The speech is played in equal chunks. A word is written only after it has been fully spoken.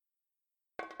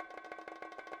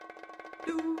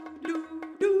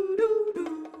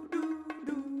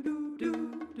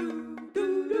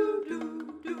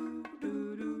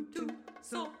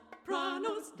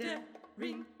Sopranos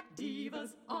daring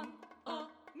divas on a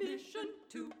mission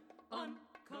to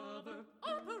uncover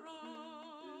opera.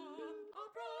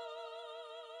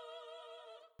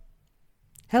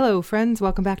 Hello, friends.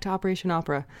 Welcome back to Operation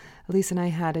Opera. Elise and I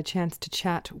had a chance to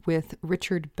chat with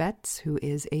Richard Betts, who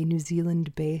is a New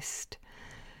Zealand-based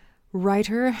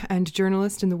writer and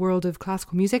journalist in the world of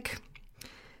classical music.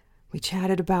 We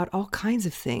chatted about all kinds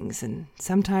of things, and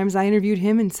sometimes I interviewed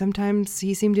him, and sometimes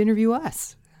he seemed to interview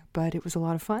us. But it was a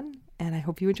lot of fun, and I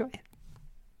hope you enjoy it.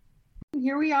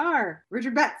 Here we are.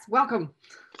 Richard Betts, welcome.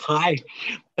 Hi.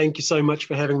 Thank you so much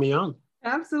for having me on.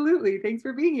 Absolutely. Thanks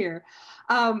for being here.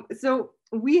 So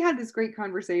we had this great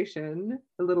conversation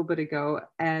a little bit ago,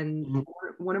 and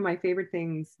one of my favorite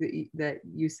things that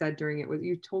you said during it was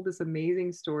you told this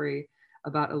amazing story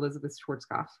about Elizabeth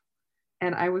Schwarzkopf.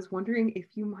 And I was wondering if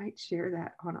you might share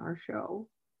that on our show.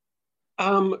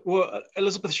 Well,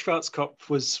 Elizabeth Schwarzkopf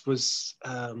was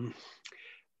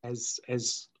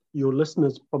as your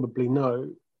listeners probably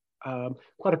know,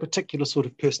 quite a particular sort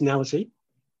of personality.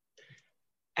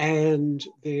 And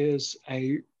there's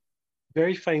a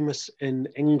very famous in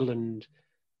England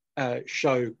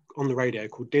show on the radio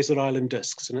called Desert Island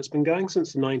Discs, and it's been going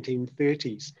since the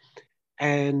 1930s.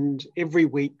 And every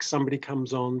week somebody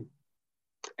comes on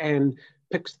and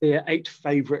picks their eight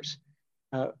favorite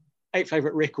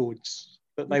records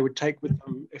that they would take with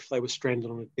them if they were stranded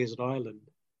on a desert island.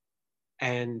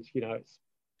 And, you know, it's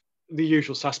the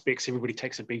usual suspects. Everybody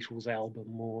takes a Beatles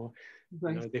album or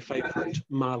you know, their favorite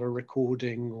Mahler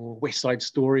recording or West Side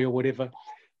Story or whatever.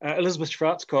 Elizabeth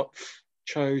Schwarzkopf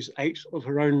chose 8 of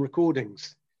her own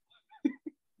recordings,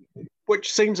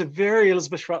 which seems a very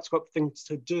Elizabeth Schwarzkopf thing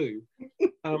to do.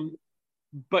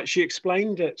 But she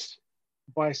explained it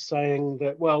by saying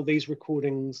that, well, these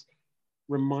recordings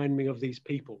remind me of these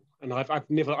people, and I've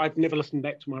never listened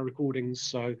back to my recordings,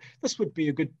 so this would be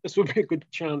a good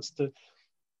chance to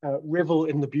revel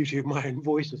in the beauty of my own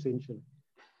voice, essentially.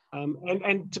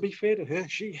 And to be fair to her,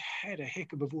 she had a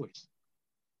heck of a voice.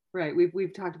 Right,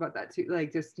 we've talked about that too,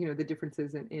 like just, you know, the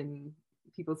differences in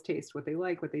people's taste, what they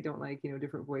like, what they don't like, you know,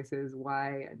 different voices,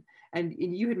 why, and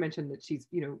you had mentioned that she's,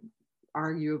 you know,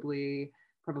 arguably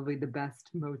probably the best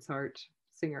Mozart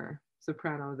singer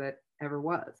soprano that ever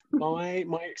was. My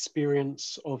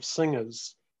experience of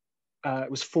singers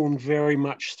was formed very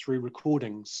much through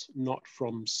recordings, not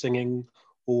from singing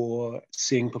or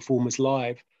seeing performers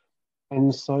live.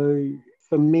 And so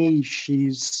for me,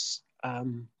 she's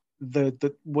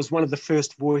was one of the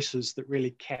first voices that really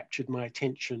captured my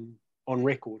attention on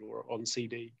record or on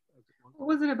CD. What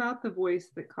was it about the voice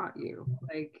that caught you?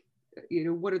 Like, you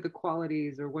know, what are the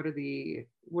qualities or what are the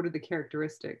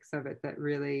characteristics of it that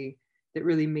really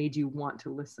made you want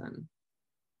to listen?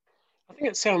 I think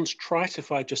it sounds trite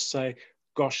if I just say,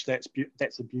 gosh, that's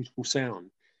a beautiful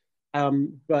sound.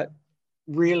 But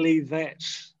really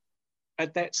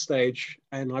at that stage,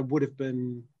 and I would have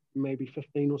been maybe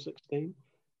 15 or 16,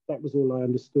 that was all I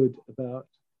understood about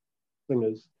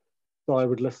singers. So I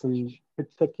would listen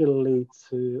particularly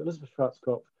to Elizabeth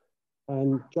Schwarzkopf,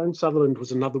 and Joan Sutherland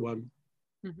was another one.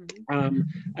 Mm-hmm.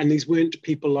 And these weren't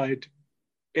people I'd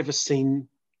ever seen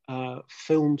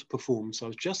filmed perform. So I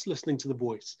was just listening to the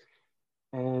voice.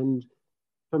 And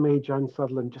for me, Joan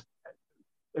Sutherland just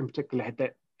in particular had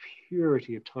that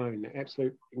purity of tone,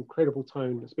 absolute incredible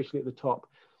tone, especially at the top.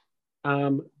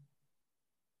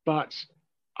 But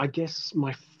I guess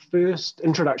my first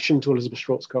introduction to Elizabeth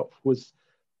Schwarzkopf was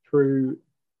through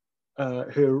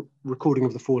her recording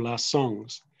of the 4 last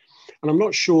songs. And I'm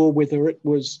not sure whether it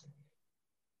was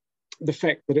the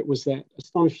fact that it was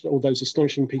those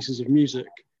astonishing pieces of music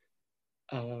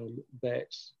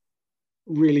that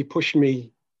really pushed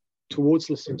me towards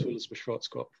listening to Elizabeth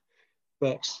Schwarzkopf.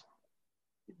 But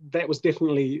that was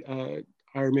definitely,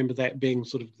 I remember that being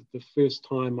sort of the first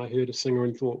time I heard a singer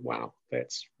and thought, wow,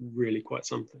 that's really quite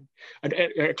something.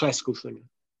 A classical singer.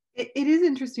 It is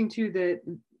interesting too that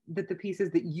the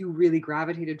pieces that you really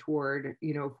gravitated toward,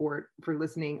 you know, for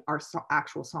listening are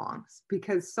actual songs,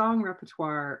 because song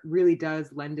repertoire really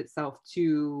does lend itself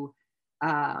to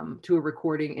a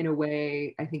recording in a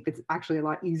way I think that's actually a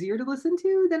lot easier to listen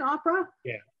to than opera.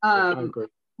 Yeah, I agree.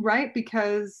 Right,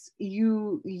 because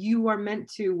you are meant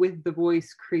to, with the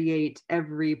voice, create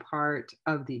every part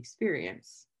of the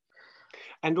experience.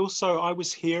 And also I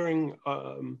was hearing,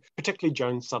 particularly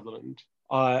Joan Sutherland,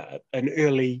 an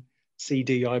early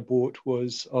CD I bought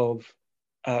was of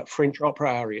French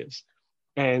opera arias,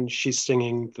 and she's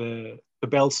singing the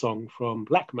bell song from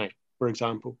Black May, for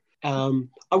example.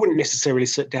 I wouldn't necessarily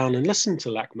sit down and listen to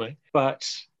Lakme, but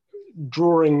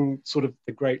drawing sort of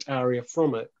the great aria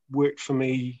from it worked for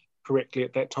me correctly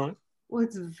at that time. Well,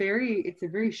 it's a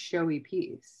very showy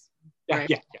piece. Yeah, right?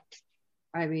 yeah.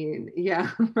 I mean,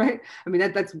 yeah, right. I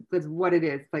mean, that's what it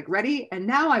is. Like, ready, and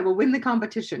now I will win the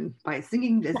competition by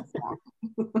singing this song.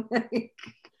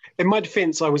 In my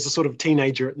defense, I was a sort of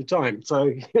teenager at the time,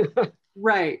 so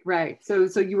right. So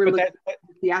you were looking that, at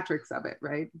the theatrics of it,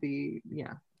 right?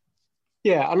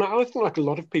 Yeah, and I think like a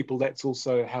lot of people, that's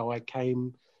also how I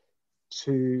came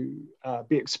to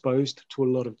be exposed to a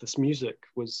lot of this music,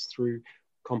 was through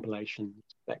compilations,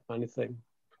 that kind of thing.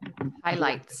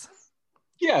 Highlights.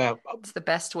 Yeah. It's the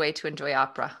best way to enjoy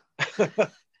opera,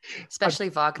 especially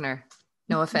Wagner.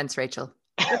 No offense, Rachel.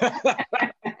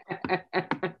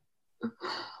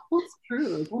 Well, it's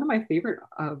true. Like, one of my favorite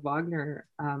Wagner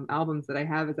albums that I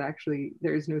have is actually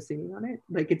There Is No Singing on it.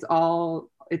 Like, it's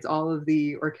all of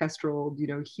the orchestral,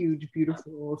 huge,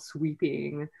 beautiful,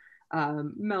 sweeping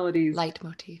melodies,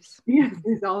 Leitmotifs. Yes,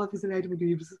 it's all of his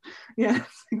leitmotifs. Yes,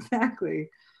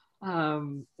 exactly.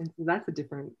 And so that's it's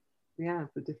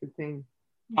a different thing.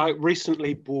 I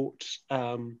recently bought,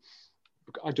 I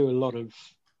do a lot of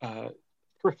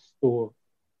thrift store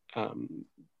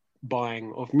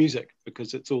buying of music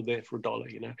because it's all there for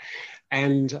 $1,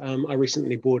 And I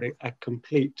recently bought a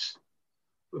complete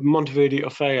Monteverdi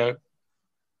Orfeo,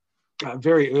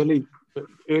 very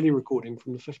early recording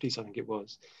from the 50s, I think it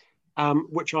was,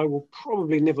 which I will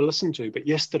probably never listen to. But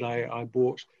yesterday I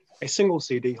bought a single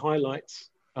CD highlights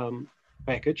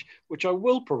package, which I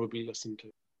will probably listen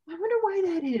to. I wonder why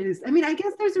that is. I mean, I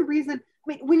guess there's a reason. I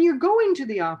mean, when you're going to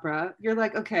the opera, you're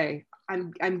like, okay,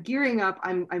 I'm gearing up.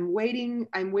 I'm waiting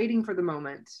for the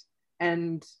moment,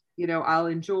 and I'll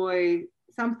enjoy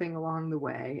something along the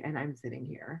way, and I'm sitting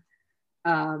here.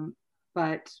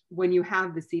 But when you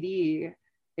have the CD,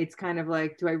 it's kind of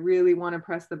like, do I really want to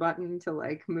press the button to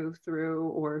like move through,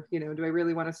 or do I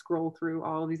really want to scroll through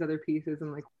all these other pieces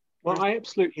and like? Well, I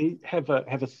absolutely have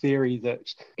a theory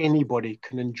that anybody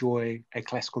can enjoy a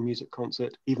classical music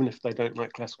concert, even if they don't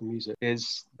like classical music.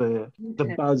 There's the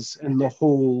buzz in the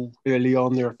hall early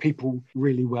on. There are people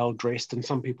really well dressed and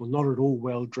some people not at all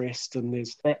well dressed. And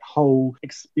there's that whole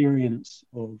experience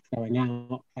of going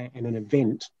out and an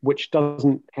event, which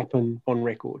doesn't happen on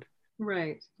record.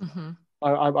 Right. Mm-hmm.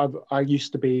 I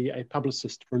used to be a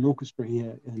publicist for an orchestra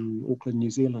here in Auckland, New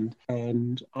Zealand,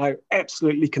 and I'm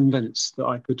absolutely convinced that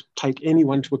I could take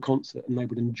anyone to a concert and they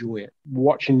would enjoy it.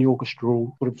 Watching the orchestra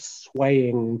all sort of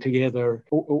swaying together,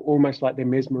 almost like they're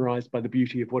mesmerized by the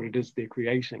beauty of what it is they're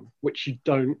creating, which you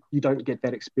don't get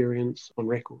that experience on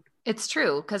record. It's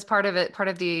true, because part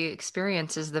of the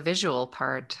experience is the visual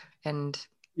part, and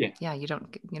yeah, you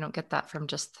don't get that from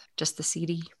just the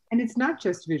CD. And it's not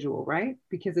just visual, right?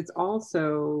 Because it's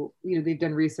also, they've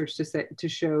done research to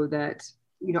show that,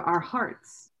 our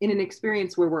hearts in an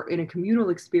experience where we're in a communal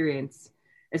experience,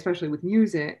 especially with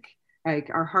music, like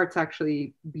our hearts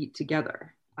actually beat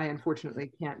together. I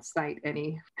unfortunately can't cite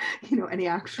any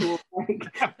actual like.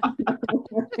 I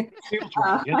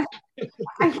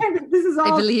can't. This is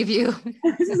all. I believe you.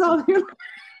 This is all.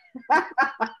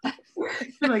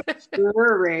 Like,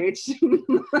 sure, Rach.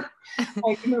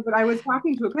 But I was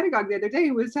talking to a pedagogue the other day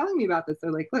who was telling me about this.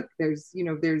 They're like, look, there's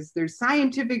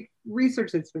scientific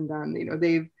research that's been done.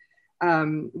 They've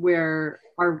where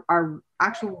our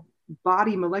actual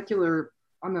body on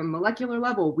the molecular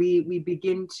level, we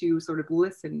begin to sort of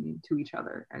listen to each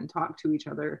other and talk to each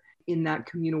other in that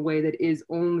communal way that is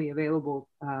only available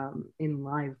in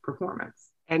live performance.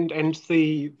 And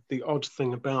the odd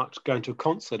thing about going to a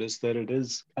concert is that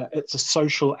it's a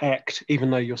social act, even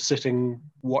though you're sitting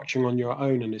watching on your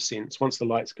own in a sense. Once the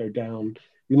lights go down,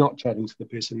 you're not chatting to the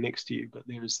person next to you, but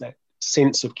there is that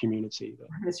sense of community.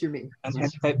 Yes, you're me.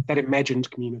 That imagined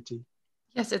community.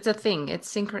 Yes, it's a thing.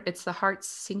 It's the hearts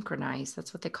synchronized.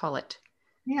 That's what they call it.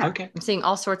 Yeah. Okay. I'm seeing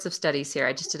all sorts of studies here.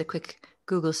 I just did a quick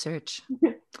Google search.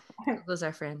 Google's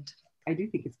our friend. I do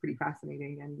think it's pretty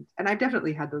fascinating. And I've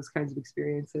definitely had those kinds of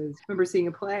experiences. I remember seeing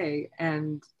a play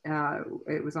and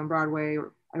it was on Broadway.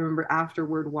 I remember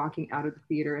afterward walking out of the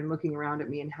theater and looking around at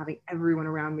me and having everyone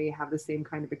around me have the same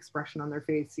kind of expression on their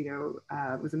face. It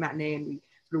was a matinee and we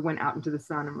sort of went out into the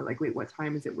sun and we're like, wait, what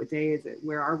time is it? What day is it?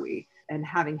 Where are we? And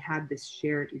having had this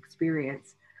shared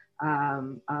experience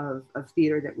of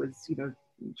theater that was,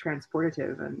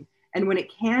 transportative. And when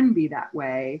it can be that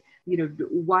way,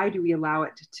 why do we allow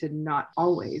it to not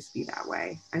always be that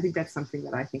way? I think that's something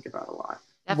that I think about a lot.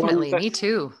 Definitely, me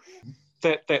too.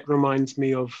 That reminds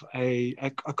me of a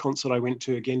concert I went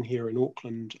to again here in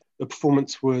Auckland. The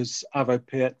performance was Arvo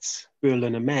Päert's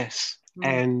Berliner Mass.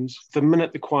 And the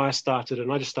minute the choir started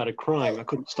and I just started crying, I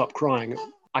couldn't stop crying.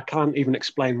 I can't even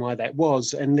explain why that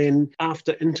was. And then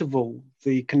after interval,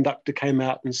 the conductor came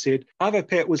out and said, Ivo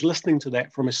Pet was listening to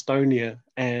that from Estonia,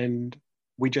 and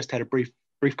we just had a brief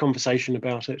conversation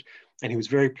about it, and he was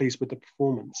very pleased with the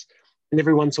performance. And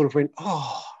everyone sort of went,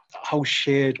 oh, a whole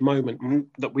shared moment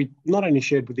that we not only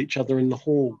shared with each other in the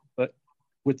hall, but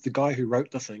with the guy who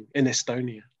wrote the thing in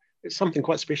Estonia. It's something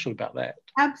quite special about that.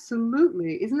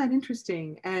 Absolutely. Isn't that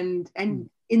interesting? And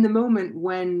in the moment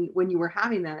when you were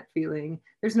having that feeling,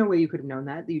 there's no way you could have known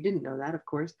that. You didn't know that, of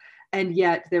course. And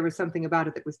yet there was something about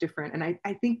it that was different. And I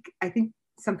think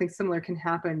something similar can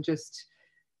happen. Just,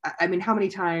 I mean, how many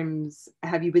times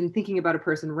have you been thinking about a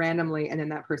person randomly and then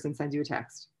that person sends you a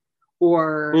text?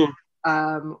 Or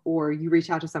you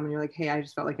reach out to someone, you're like, hey, I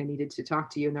just felt like I needed to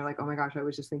talk to you. And they're like, oh my gosh, I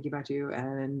was just thinking about you.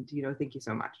 And, thank you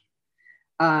so much.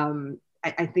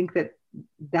 I think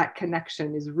that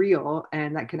connection is real,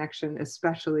 and that connection,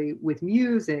 especially with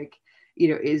music,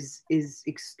 is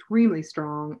extremely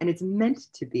strong, and it's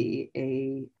meant to be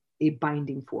a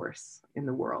binding force in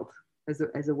the world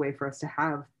as a way for us to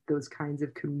have those kinds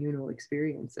of communal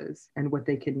experiences and what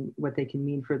they can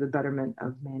mean for the betterment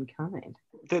of mankind.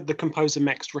 The composer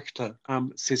Max Richter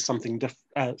says something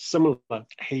similar.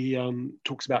 He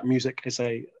talks about music as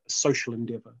a social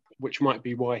endeavor, which might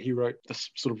be why he wrote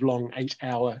this sort of long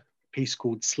 8-hour piece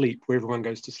called Sleep, where everyone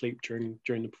goes to sleep during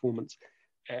the performance.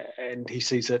 And he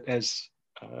sees it as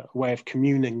a way of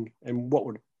communing. And what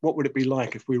would it be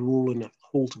like if we were all in a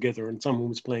hall together and someone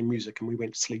was playing music and we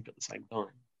went to sleep at the same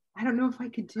time? I don't know if I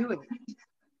could do it.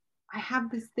 I have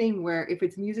this thing where if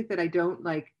it's music that I don't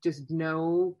just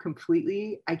know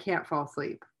completely, I can't fall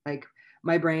asleep. Like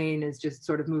my brain is just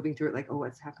sort of moving through it, like, oh,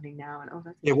 what's happening now? And oh,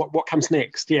 that's what comes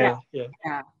next? Yeah.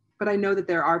 But I know that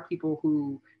there are people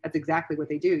who that's exactly what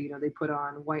they do. They put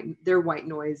on their white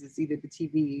noise is either the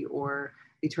TV or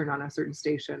they turn on a certain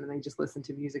station and they just listen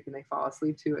to music and they fall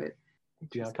asleep to it.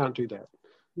 Yeah, I can't do that.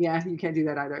 Yeah, you can't do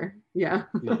that either. Yeah.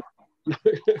 No.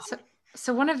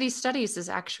 So one of these studies is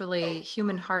actually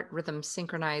human heart rhythms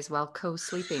synchronized while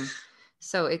co-sleeping.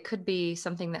 So it could be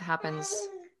something that happens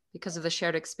because of the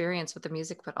shared experience with the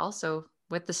music, but also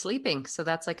with the sleeping. So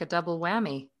that's like a double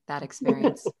whammy, that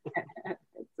experience. That's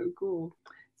so cool.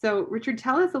 So Richard,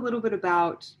 tell us a little bit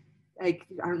about, I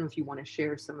don't know if you want to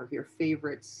share some of your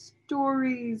favorite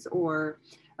stories or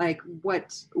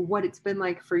what it's been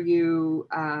like for you,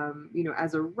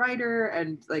 as a writer,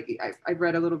 and I've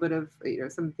read a little bit of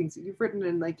some things that you've written,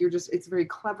 and it's very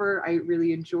clever. I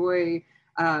really enjoy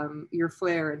your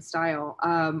flair and style.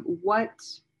 What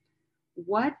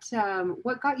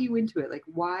got you into it?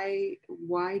 Why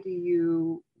do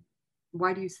you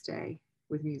stay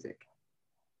with music?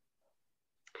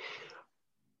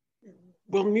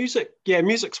 Well,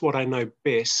 music's what I know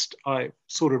best. I've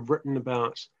sort of written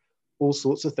about all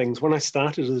sorts of things. When I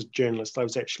started as a journalist, I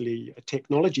was actually a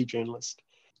technology journalist.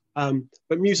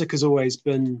 But music has always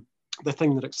been the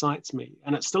thing that excites me,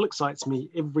 and it still excites me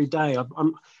every day.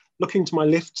 I'm looking to my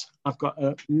left, I've got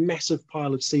a massive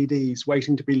pile of CDs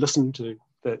waiting to be listened to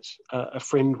that a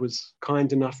friend was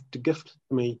kind enough to gift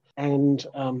me. And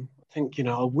I think,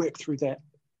 I'll work through that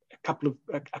a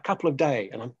couple of days,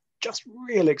 and I'm just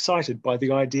really excited by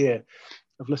the idea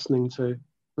of listening to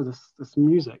this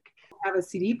music. Have a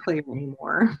CD player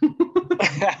anymore.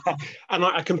 And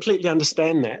I completely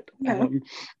understand that. Yeah.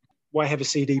 Why have a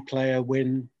CD player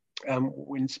when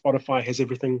Spotify has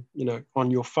everything,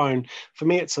 on your phone? For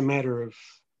me, it's a matter of...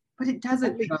 But it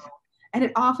doesn't, though. And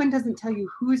it often doesn't tell you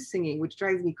who's singing, which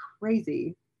drives me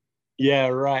crazy. Yeah,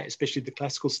 right. Especially the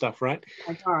classical stuff, right?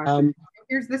 Oh my gosh.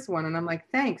 Here's this one. And I'm like,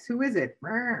 thanks. Who is it?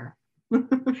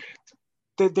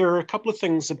 There are a couple of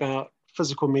things about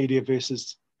physical media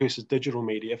versus digital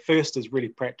media. First is really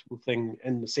practical thing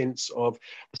in the sense of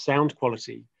the sound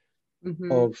quality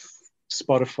of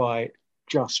Spotify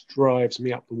just drives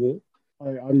me up the wall.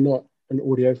 I'm not an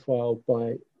audiophile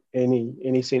by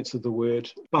any sense of the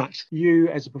word, but you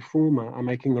as a performer are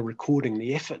making a recording,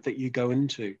 the effort that you go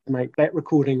into to make that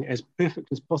recording as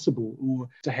perfect as possible, or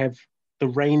to have the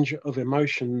range of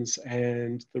emotions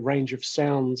and the range of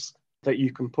sounds that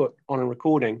you can put on a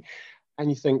recording. And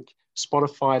you think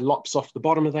Spotify lops off the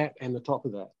bottom of that and the top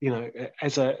of that.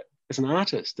 As an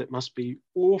artist, it must be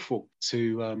awful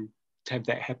to have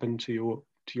that happen to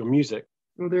your music.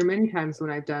 Well, there are many times when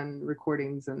I've done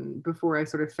recordings, and before I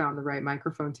sort of found the right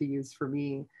microphone to use for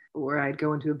me, where I'd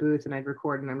go into a booth and I'd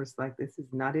record, and I'm just like, this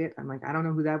is not it. I'm like, I don't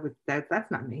know who that was.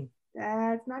 That's not me.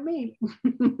 That's not me.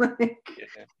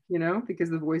 Because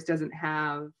the voice doesn't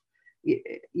have,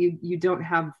 you don't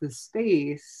have the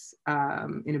space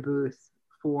in a booth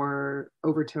for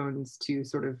overtones to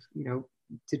sort of,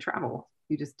 to travel.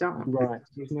 You just don't. Right.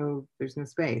 There's no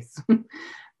space.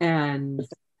 And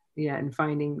yeah, and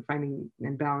finding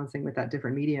and balancing with that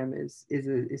different medium is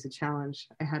a challenge.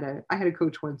 I had a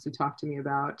coach once who talked to me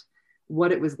about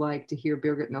what it was like to hear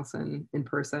Birgit Nilsson in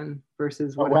person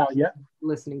versus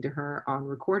listening to her on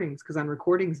recordings. Because on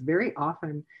recordings, very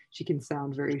often she can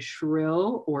sound very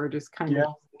shrill or just kind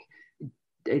of,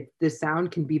 the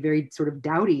sound can be very sort of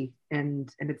dowdy,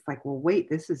 and it's like, well, wait,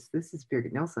 this is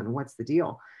Birgit Nilsson. What's the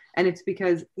deal? And it's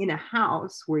because in a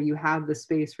house where you have the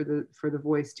space for the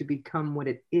voice to become what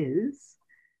it is,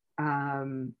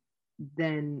 then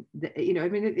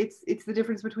it's the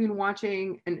difference between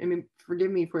watching, and I mean,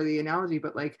 forgive me for the analogy,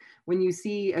 but like when you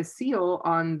see a seal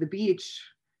on the beach,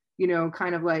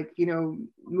 kind of like,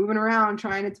 moving around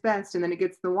trying its best, and then it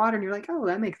gets in the water and you're like, oh,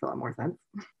 that makes a lot more sense.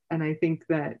 And I think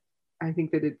that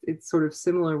it's sort of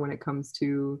similar when it comes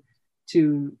to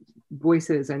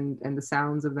voices and the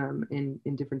sounds of them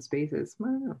in different spaces. I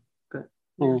don't know, but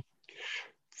yeah.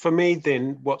 For me,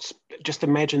 then, just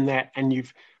imagine that, and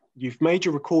you've made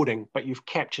your recording, but you've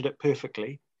captured it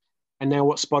perfectly, and now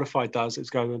what Spotify does is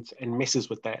go and messes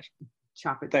with that.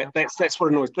 Chop it down. That's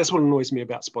what annoys me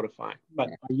about Spotify. But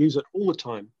I use it all the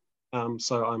time,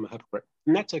 so I'm a hypocrite,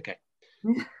 and that's okay.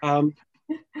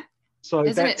 So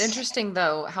isn't it interesting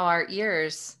though how our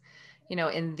ears,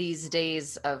 in these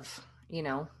days of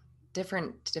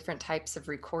different types of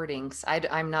recordings,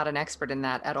 I'm not an expert in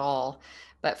that at all,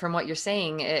 but from what you're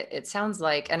saying, it sounds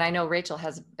like, and I know Rachel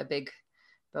has a big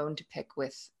bone to pick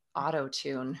with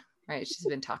auto-tune, right? She's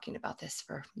been talking about this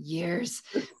for years,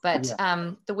 but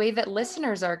the way that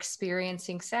listeners are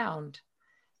experiencing sound,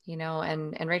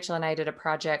 and Rachel and I did a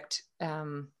project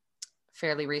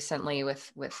fairly recently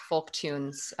with folk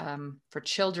tunes for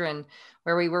children,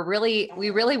 where we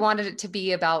really wanted it to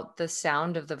be about the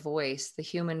sound of the voice, the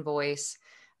human voice,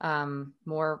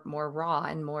 more raw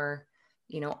and more,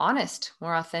 honest,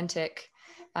 more authentic,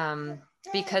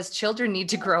 because children need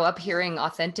to grow up hearing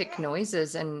authentic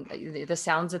noises and the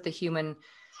sounds that the human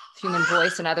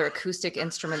voice and other acoustic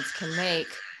instruments can make,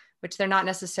 which they're not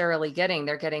necessarily getting.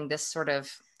 They're getting this sort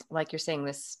of, like you're saying,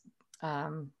 this,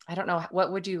 I don't know,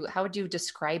 how would you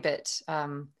describe it?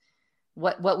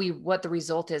 What the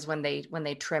result is when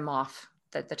they trim off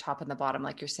the top and the bottom,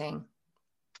 like you're saying?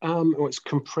 It's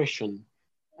compression.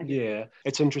 Yeah,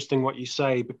 it's interesting what you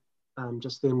say,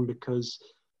 just then, because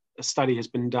a study has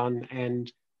been done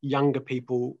and younger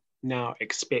people now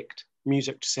expect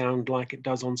music to sound like it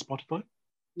does on Spotify.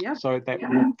 Yeah. So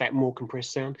that more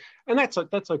compressed sound, and that's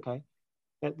okay.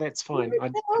 That's fine. Is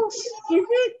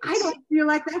it? I don't feel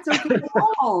like that's okay at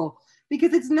all,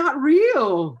 because it's not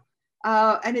real,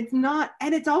 and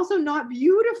it's also not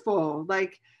beautiful.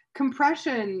 Like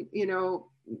compression,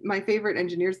 my favorite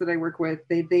engineers that I work with,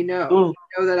 they know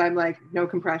that I'm like, no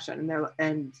compression,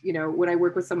 and when I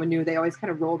work with someone new, they always kind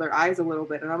of roll their eyes a little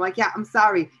bit, and I'm like, yeah, I'm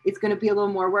sorry, it's going to be a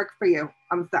little more work for you.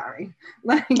 I'm sorry,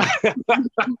 like,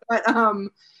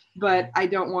 but I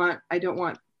don't want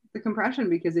the compression,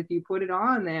 because if you put it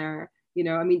on there,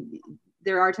 I mean,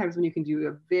 there are times when you can do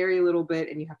a very little bit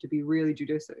and you have to be really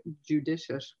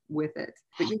judicious with it,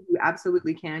 but you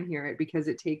absolutely can hear it, because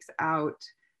it takes out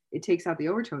the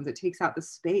overtones, it takes out the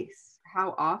space.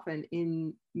 How often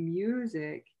in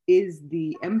music is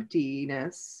the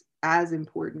emptiness as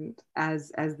important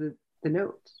as the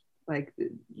note? Like the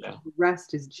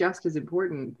rest is just as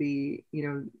important, the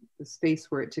space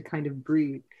for it to kind of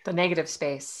breathe, the negative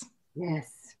space.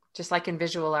 Yes. Just like in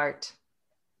visual art.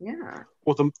 Yeah.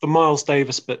 Or the Miles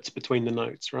Davis bits between the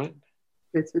notes, right?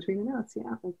 Bits between the notes,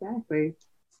 yeah, exactly.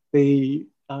 The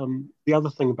other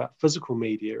thing about physical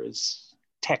media is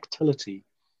tactility.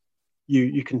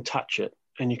 You can touch it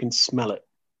and you can smell it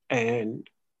and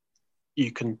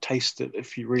you can taste it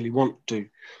if you really want to.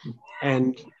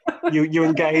 And you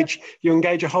engage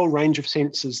a whole range of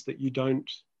senses that you don't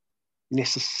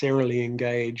necessarily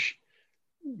engage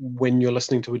when you're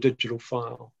listening to a digital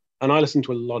file. And I listen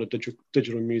to a lot of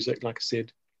digital music, like I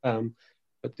said,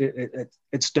 but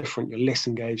it's different. You're less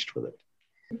engaged with it.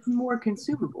 It's more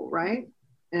consumable, right?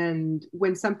 And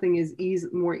when something is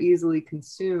more easily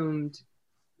consumed,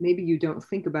 maybe you don't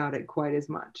think about it quite as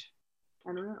much.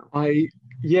 I don't know.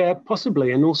 Yeah,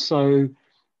 possibly. And also,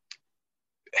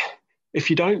 if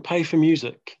you don't pay for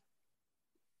music,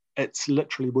 it's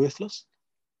literally worthless.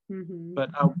 Mm-hmm.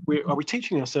 But are we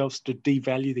teaching ourselves to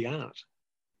devalue the art?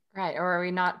 Right. Or are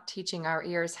we not teaching our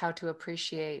ears how to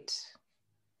appreciate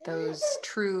those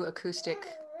true acoustic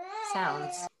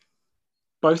sounds?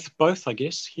 Both, I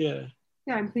guess. Yeah.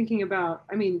 Yeah, I'm thinking about,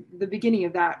 the beginning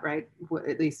of that, right?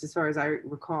 At least as far as I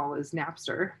recall, is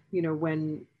Napster.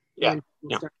 When Yeah. when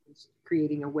people started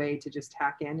creating a way to just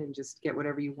hack in and just get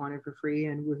whatever you wanted for free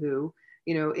and woohoo.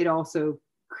 It also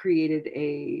created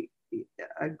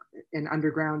an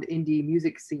underground indie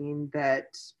music scene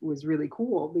that was really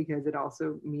cool, because it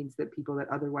also means that people that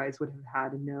otherwise would have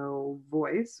had no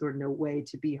voice or no way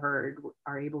to be heard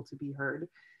are able to be heard.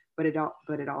 But it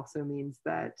also means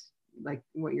that, like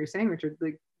what you're saying, Richard,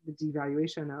 like the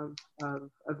devaluation of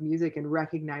music, and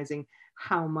recognizing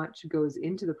how much goes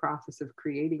into the process of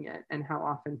creating it, and how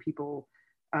often people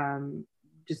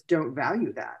just don't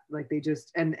value that. Like they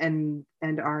just and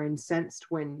are incensed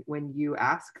when you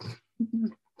ask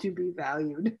to be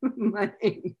valued. Like,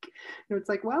 it's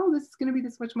like, well, this is going to be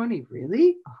this much money,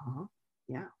 really?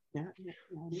 Yeah.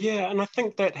 And I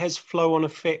think that has flow-on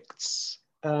effects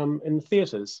in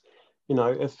theatres.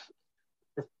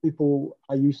 If people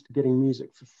are used to getting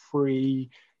music for free,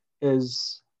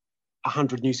 is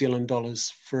 100 New Zealand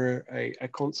dollars for a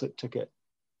concert ticket.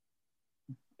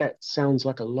 That sounds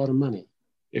like a lot of money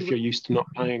if you're used to not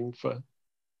paying for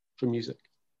music.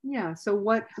 Yeah. So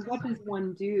what does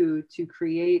one do to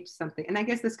create something? And I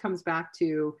guess this comes back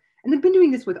to, and they've been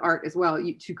doing this with art as well,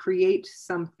 to create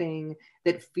something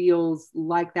that feels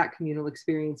like that communal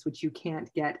experience, which you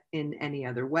can't get in any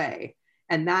other way.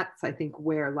 And that's, I think,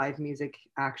 where live music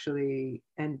actually,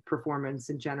 and performance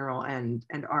in general, and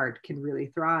art can really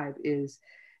thrive, is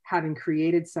having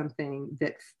created something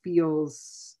that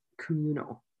feels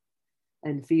communal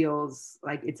and feels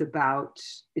like it's about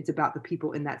the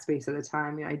people in that space at the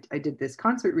time. I did this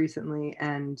concert recently,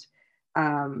 and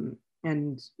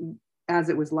as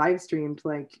it was live streamed,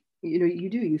 like,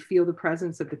 you feel the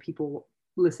presence of the people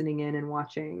listening in and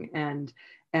watching, and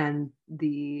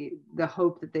the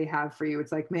hope that they have for you.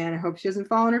 It's like, man, I hope she doesn't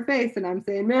fall on her face. And I'm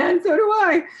saying, man, so do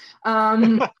I.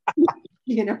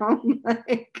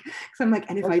 Like, because I'm like,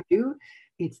 and if I do,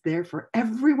 it's there for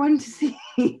everyone to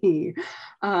see.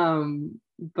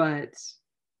 But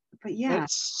yeah.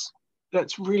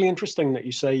 That's really interesting that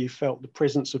you say you felt the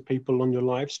presence of people on your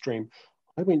live stream.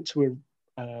 I went to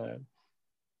a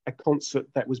concert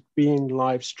that was being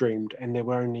live streamed, and there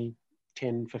were only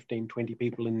 10, 15, 20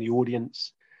 people in the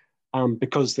audience,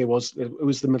 because it was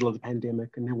the middle of the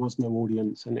pandemic and there was no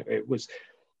audience, and it was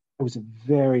a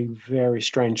very, very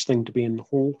strange thing to be in the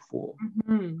hall for.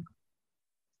 Mm-hmm.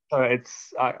 So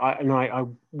I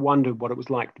wondered what it was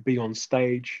like to be on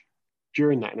stage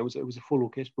during that, and it was a full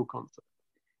orchestral concert.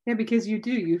 Yeah, because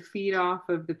you feed off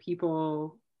of the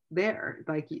people there,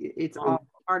 like it's all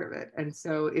part of it. And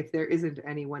so if there isn't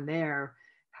anyone there,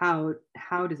 how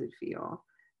does it feel?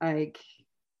 Like,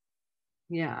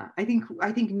 yeah, I think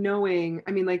knowing,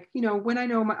 I mean, like, when I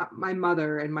know my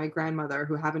mother and my grandmother,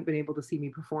 who haven't been able to see me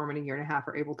perform in a year and a half,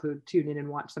 are able to tune in and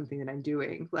watch something that I'm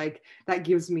doing, like, that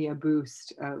gives me a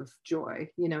boost of joy.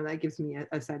 That gives me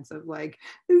a sense of like,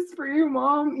 this is for you,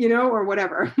 Mom, or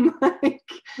whatever. Like,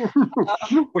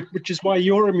 which is why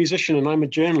you're a musician and I'm a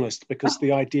journalist, because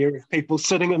the idea of people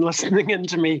sitting and listening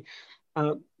into me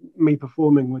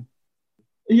performing would.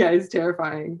 Yeah, it's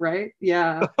terrifying, right?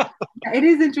 Yeah. It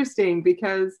is interesting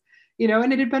because,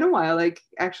 and it had been a while, like,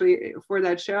 actually, for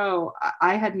that show,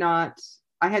 I had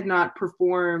not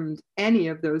performed any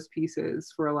of those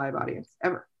pieces for a live audience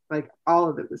ever. Like, all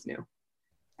of it was new.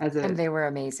 And they were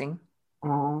amazing.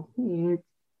 Oh,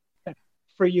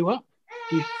 free you up,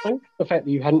 do you think, the fact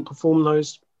that you hadn't performed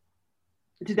those?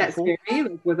 Did that scare me?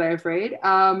 Like, was I afraid?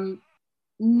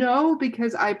 No,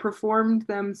 because I performed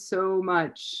them so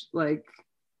much, like,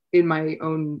 in my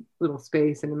own little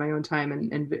space and in my own time,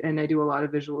 and I do a lot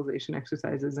of visualization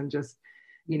exercises, and just,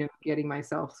 getting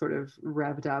myself sort of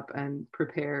revved up and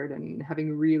prepared, and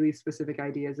having really specific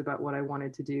ideas about what I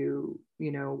wanted to do,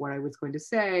 what I was going to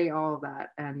say, all of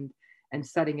that, and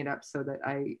setting it up so that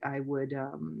I would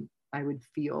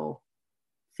feel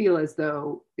as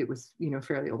though it was,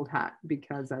 fairly old hat,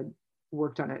 because I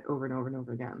worked on it over and over and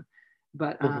over again.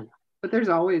 But but there's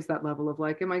always that level of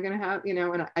like, am I going to have,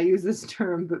 and I use this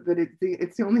term, but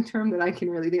it's the only term that I can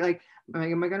really think, like,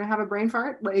 am I going to have a brain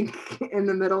fart, like, in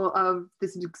the middle of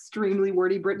this extremely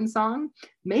wordy Britain song?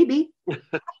 Maybe.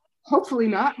 Hopefully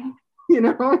not,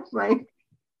 like.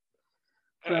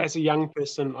 As a young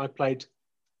person, I played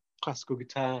classical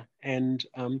guitar, and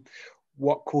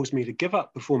what caused me to give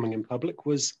up performing in public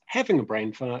was having a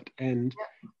brain fart and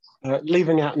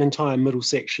leaving out an entire middle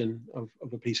section of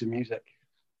a piece of music.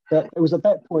 But it was at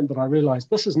that point that I realized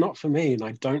this is not for me, and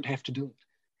I don't have to do it.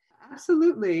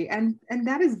 Absolutely. And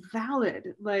that is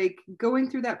valid. Like, going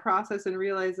through that process and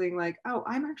realizing, like, oh,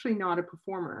 I'm actually not a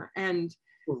performer. And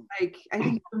like, I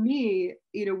think for me,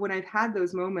 when I've had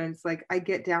those moments, like, I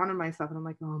get down on myself and I'm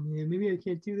like, oh man, maybe I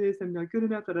can't do this, I'm not good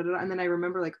enough, da, da, da. And then I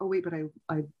remember, like, oh wait, but I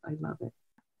love it.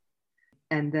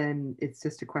 then it's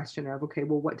just a question of, okay,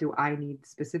 well, what do I need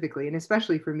specifically? And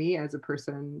especially for me as a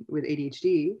person with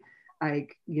ADHD,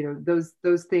 like, those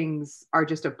things are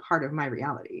just a part of my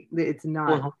reality. It's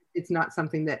not, it's not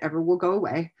something that ever will go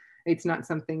away. It's not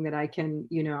something that I can,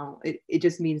 it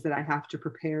just means that I have to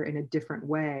prepare in a different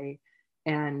way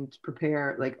and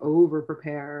prepare, like over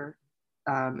prepare,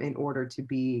 in order to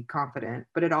be confident.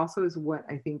 But it also is what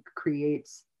I think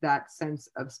creates that sense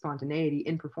of spontaneity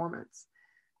in performance,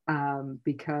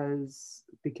 because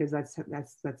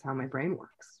that's how my brain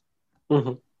works.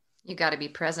 You got to be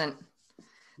present.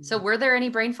 So were there any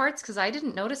brain farts? Because I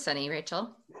didn't notice any,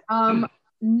 Rachel.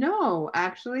 No,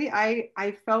 actually,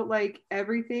 I felt like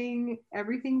everything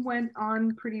went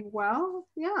on pretty well.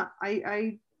 Yeah,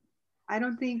 I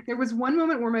don't think there was one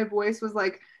moment where my voice was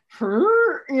like,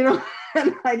 and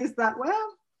I just thought,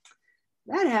 well,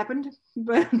 that happened.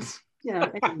 But yeah.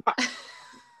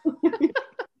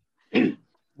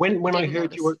 When I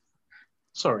heard you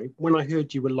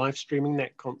were live streaming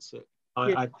that concert,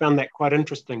 I found that quite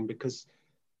interesting, because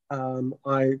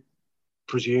I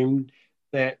presume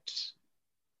that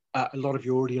a lot of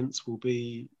your audience will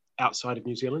be outside of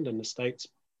New Zealand, in the States,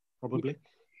 probably.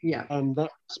 Yeah. And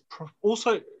that's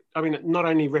also, I mean, not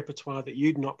only repertoire that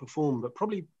you'd not perform, but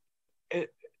probably,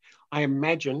 I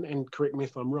imagine, and correct me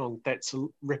if I'm wrong, that's a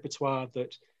repertoire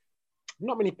that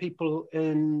not many people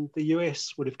in the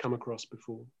US would have come across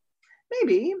before.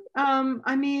 Maybe.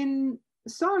 I mean,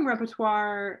 song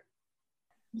repertoire,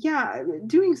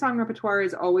 doing song repertoire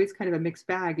is always kind of a mixed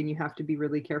bag, and you have to be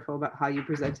really careful about how you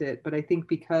present it. But I think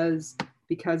because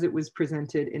it was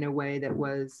presented in a way that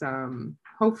was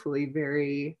hopefully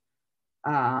very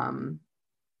palatable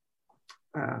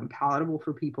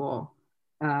for people,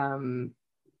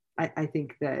 I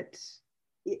think that,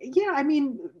 I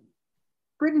mean,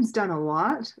 Britain's done a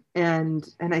lot, and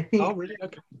I think, oh, really?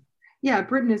 Okay. Yeah,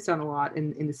 Britain has done a lot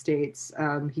in the States.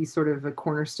 He's sort of a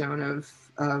cornerstone of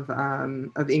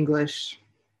English,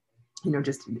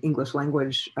 just English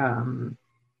language opera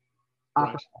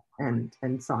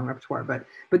and song repertoire. But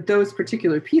those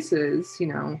particular pieces,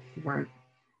 weren't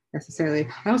necessarily.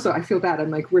 I feel bad. I'm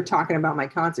like, we're talking about my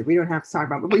concert. We don't have to talk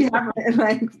about, but we have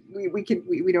like we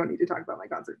don't need to talk about my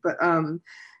concert. But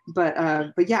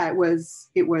yeah, it was.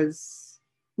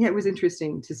 Yeah, it was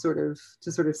interesting to sort of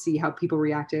see how people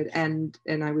reacted, and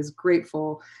I was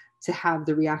grateful to have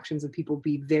the reactions of people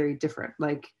be very different.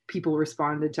 Like, people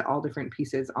responded to all different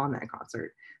pieces on that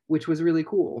concert, which was really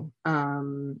cool,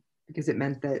 because it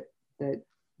meant that it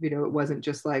wasn't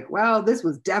just like, well, this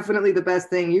was definitely the best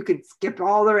thing, you could skip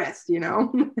all the rest,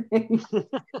 So.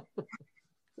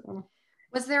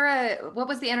 What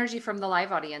was the energy from the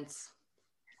live audience?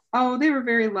 Oh, they were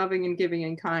very loving and giving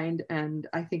and kind. And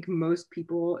I think most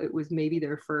people, it was maybe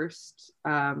their first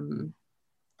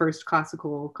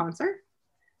classical concert.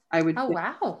 I would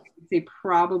say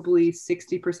probably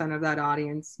 60% of that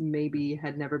audience maybe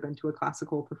had never been to a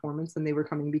classical performance, and they were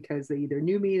coming because they either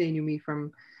knew me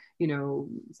from,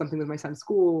 something with my son's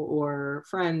school, or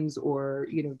friends, or,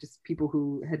 just people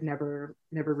who had never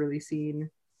really seen,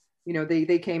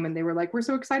 they came and they were like, we're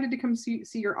so excited to come see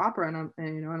your opera. And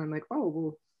I'm like, oh,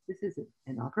 well, this isn't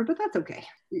an opera, but that's okay.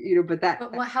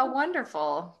 But how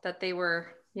wonderful that they were,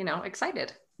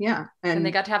 excited. Yeah. And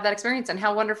they got to have that experience, and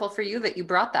how wonderful for you that you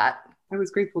brought that. I was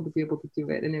grateful to be able to do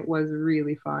it, and it was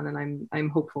really fun. And I'm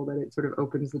hopeful that it sort of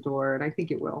opens the door, and I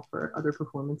think it will for other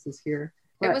performances here.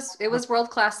 But, it was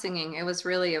world-class singing. It was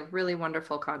really a really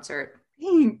wonderful concert.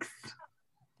 Thanks.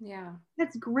 Yeah.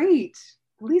 That's great.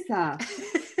 Lisa.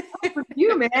 For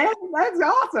you, man. That's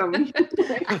awesome.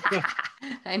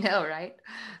 I know, right?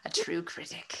 A true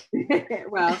critic.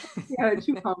 Well, yeah, a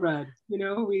true comrade.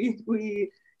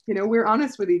 We're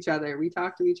honest with each other. We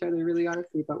talk to each other really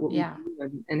honestly about what we do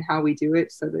and how we do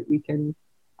it, so that we can,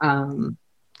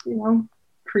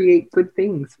 create good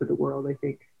things for the world, I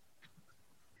think.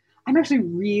 I'm actually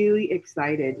really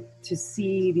excited to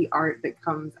see the art that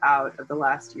comes out of the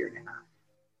last year and a half.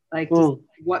 Like, just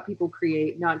what people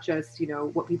create, not just,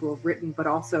 what people have written, but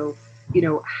also,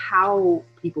 how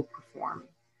people perform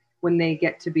when they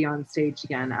get to be on stage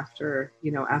again after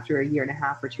a year and a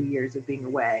half or 2 years of being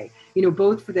away,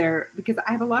 both because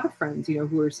I have a lot of friends,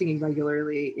 who are singing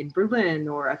regularly in Berlin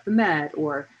or at the Met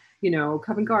or,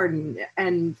 Covent Garden.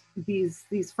 And these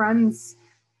friends,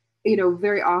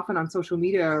 very often on social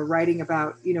media are writing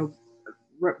about,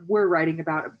 we're writing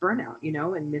about burnout,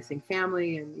 and missing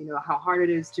family, and, how hard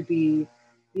it is to be,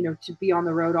 to be on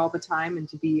the road all the time, and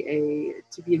to be a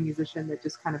musician that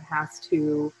just kind of has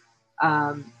to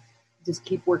just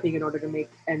keep working in order to make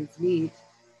ends meet,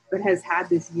 but has had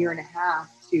this year and a half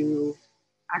to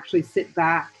actually sit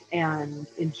back and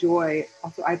enjoy.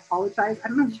 Also, I apologize. I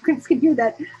don't know if you guys can hear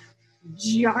that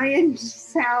giant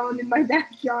sound in my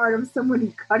backyard of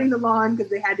someone cutting the lawn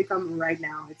because they had to come right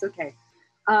now. It's okay.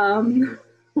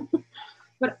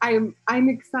 But I'm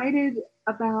excited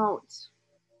about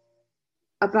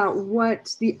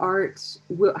what the art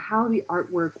will, how the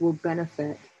artwork will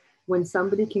benefit when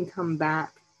somebody can come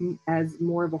back as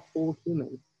more of a whole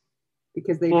human,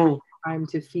 because they've had time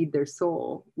to feed their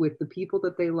soul with the people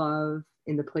that they love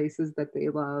in the places that they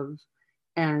love,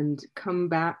 and come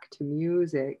back to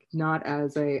music not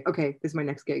as a, okay, this is my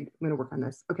next gig, I'm going to work on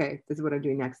this, okay, this is what I'm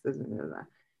doing next, this and that,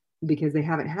 because they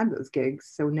haven't had those gigs.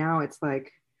 So now it's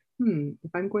like,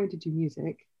 if I'm going to do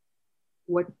music,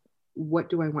 what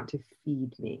do I want to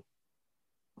feed me?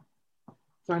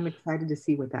 So I'm excited to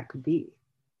see what that could be.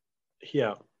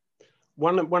 Yeah.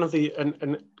 One of the,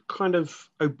 and kind of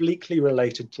obliquely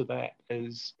related to that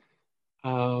is,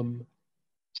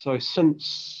 so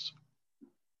since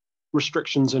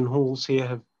restrictions in halls here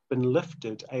have been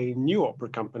lifted, a new opera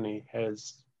company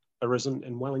has arisen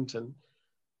in Wellington,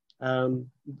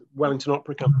 Wellington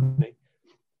Opera Company.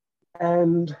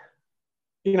 And,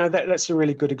 you know, that's a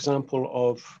really good example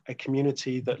of a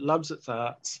community that loves its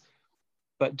arts,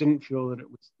 but didn't feel that it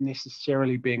was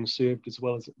necessarily being served as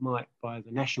well as it might by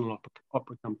the National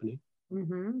Opera Company,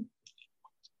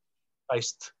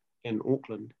 based in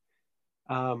Auckland.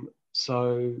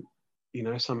 So, you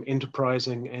know, some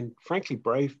enterprising and frankly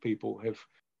brave people have,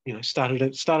 you know, started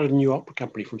a new opera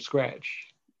company from scratch.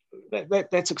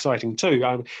 That's exciting too.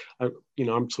 You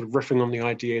know, I'm sort of riffing on the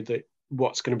idea that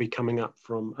what's going to be coming up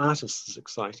from artists is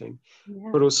exciting,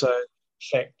 but also the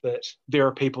fact that there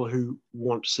are people who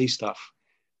want to see stuff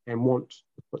and want to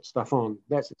put stuff on.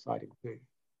 That's exciting too.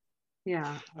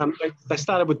 Yeah. They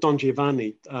started with Don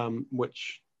Giovanni,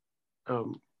 which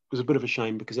was a bit of a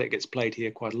shame because that gets played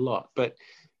here quite a lot. But,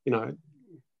 you know,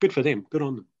 good for them. Good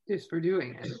on them. Just for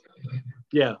doing it.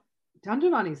 Yeah. Don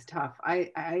Giovanni's tough.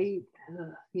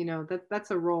 You know,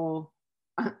 that's a role,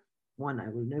 one I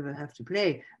will never have to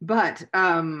play. But,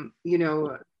 you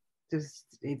know,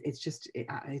 it's just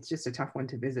a tough one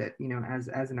to visit, you know,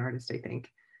 as an artist, I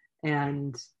think.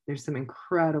 And there's some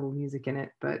incredible music in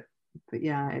it, but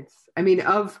yeah, it's, I mean,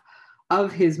 of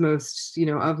his most, you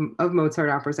know, of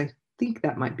Mozart operas, I think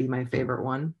that might be my favorite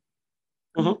one.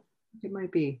 It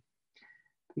might be,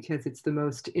 because it's the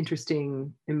most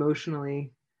interesting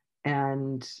emotionally,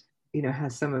 and, you know,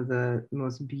 has some of the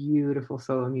most beautiful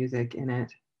solo music in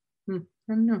it. I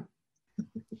don't know.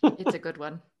 It's a good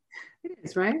one. It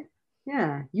is, right?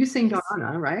 Yeah. You sing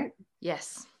Donna, right?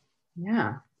 Yes.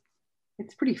 Yeah.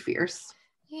 It's pretty fierce.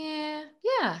 Yeah.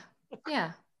 I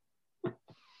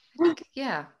think,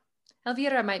 yeah.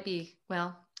 Elvira might be,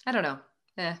 well, I don't know.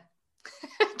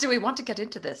 Do we want to get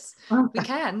into this? We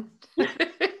can.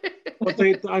 Well,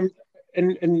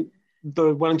 and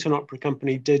the Wellington Opera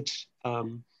Company did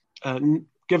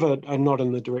give a nod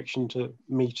in the direction to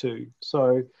Me Too.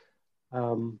 So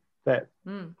that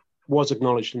was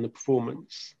acknowledged in the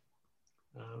performance.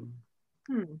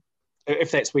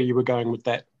 If that's where you were going with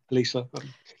that, Lisa.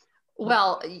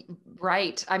 Well,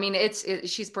 right. I mean,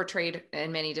 she's portrayed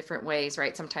in many different ways,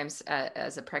 right? Sometimes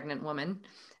as a pregnant woman,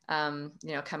 you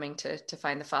know, coming to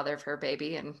find the father of her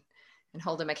baby and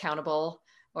hold him accountable,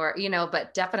 or, you know,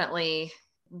 but definitely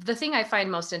the thing I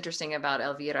find most interesting about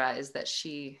Elvira is that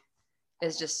she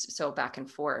is just so back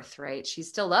and forth, right? She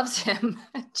still loves him.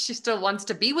 She still wants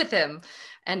to be with him.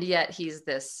 And yet he's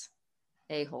this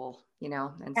a-hole, you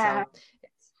know?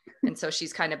 And so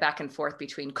she's kind of back and forth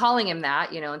between calling him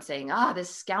that, you know, and saying,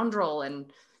 this scoundrel, and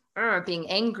being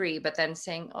angry, but then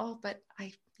saying, but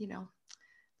you know,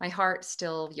 my heart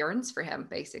still yearns for him,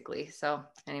 basically. So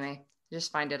anyway, I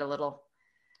just find it a little,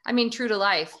 I mean, true to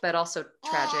life, but also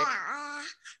tragic.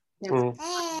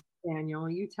 Daniel,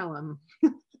 you tell him.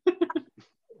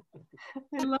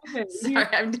 I love it. Sorry,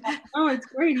 it's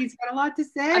great. He's got a lot to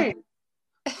say.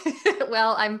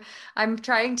 Well, I'm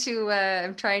trying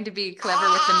to be clever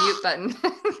with the mute button,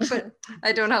 but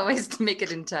I don't always make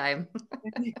it in time. I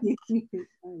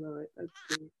love it. That's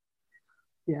great.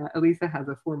 Yeah, Elisa has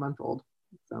a 4-month-old.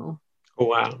 So. Oh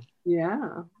wow.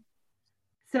 Yeah.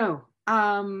 So,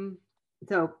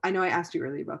 so I know I asked you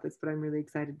earlier about this, but I'm really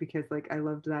excited because, like, I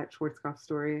loved that Schwarzkopf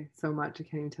story so much. I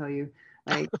can't even tell you.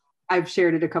 Like, I've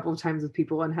shared it a couple of times with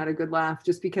people and had a good laugh,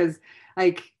 just because,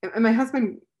 like, and my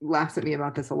husband laughs at me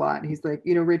about this a lot. He's like,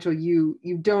 you know, Rachel, you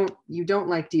don't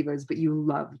like divas, but you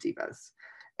love divas,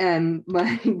 and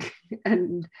like,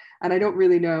 and I don't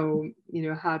really know, you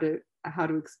know, how to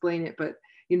explain it, but,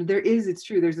 you know, it's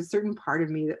true. There's a certain part of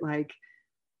me that, like,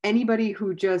 anybody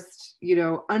who just, you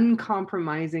know,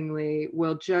 uncompromisingly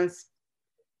will just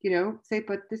say,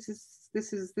 but this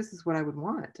is what I would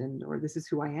want, or this is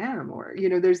who I am, or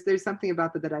there's something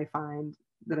about that I find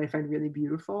really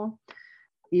beautiful,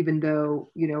 even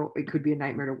though it could be a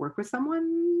nightmare to work with someone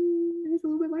who's a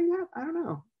little bit like that. I don't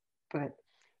know, but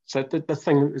so the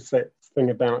thing is that thing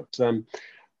about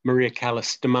Maria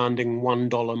Callas demanding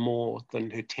 $1 more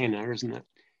than her tenor, isn't it?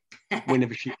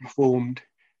 Whenever she performed,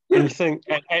 and you think,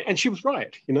 and she was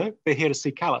right. They're here to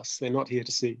see Callas. They're not here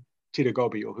to see Tito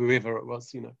Gobbi or whoever it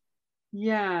was.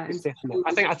 Yeah, Stefano.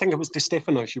 I think it was De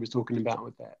Stefano she was talking about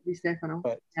with that. De Stefano.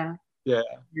 But yeah. Yeah.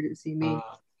 You didn't see me.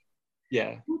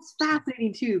 Yeah. It's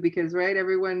fascinating too, because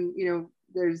everyone,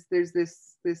 there's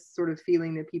this sort of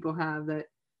feeling that people have that,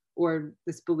 or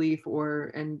this belief,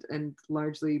 and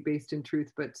largely based in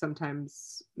truth, but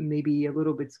sometimes maybe a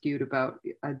little bit skewed about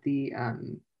the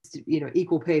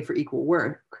equal pay for equal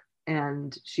work.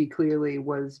 And she clearly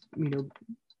was,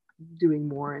 doing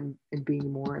more and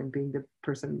being more and being the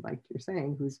person, like you're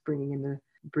saying, who's bringing in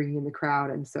the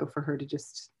crowd. And so for her to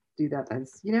just do that,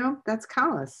 that's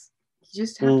Callas. You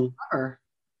just have to love her.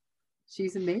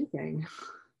 She's amazing.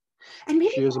 And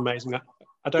maybe she is amazing.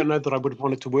 I don't know that I would have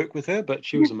wanted to work with her, but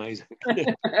she was amazing.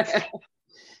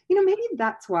 Maybe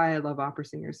that's why I love opera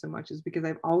singers so much, is because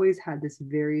I've always had this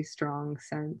very strong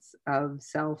sense of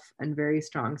self and very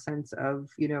strong sense of,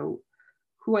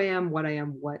 who I am, what I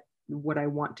am, what I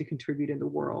want to contribute in the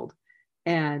world.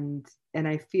 And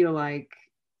I feel like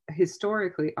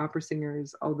historically opera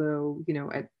singers, although,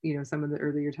 at, some of the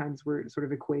earlier times were sort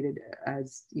of equated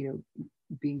as,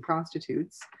 being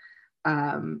prostitutes,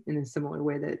 in a similar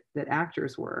way that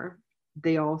actors were,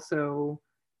 they also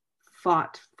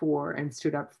fought for and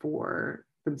stood up for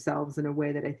themselves in a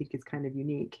way that I think is kind of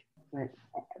unique.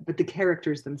 But the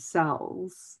characters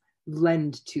themselves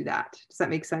lend to that. Does that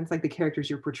make sense? Like the characters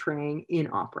you're portraying in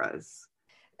operas.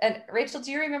 And Rachel,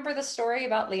 do you remember the story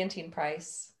about Leontine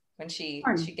Price when she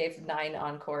gave 9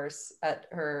 encores at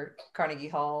her Carnegie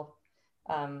Hall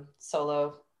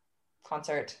solo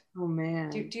concert? Oh man.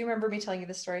 Do you remember me telling you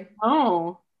this story?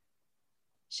 Oh.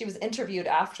 She was interviewed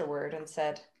afterward and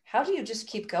said, how do you just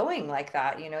keep going like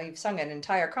that? You've sung an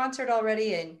entire concert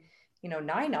already and,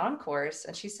 9 encores.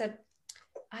 And she said,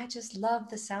 I just love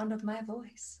the sound of my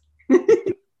voice.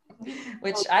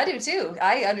 Which I do too.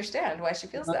 I understand why she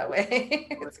feels that way.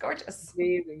 It's gorgeous.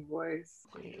 Amazing voice.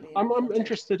 I'm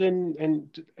interested in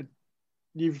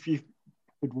you've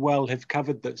would well have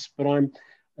covered this, but I'm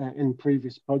in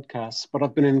previous podcasts, but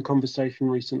I've been in conversation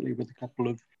recently with a couple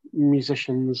of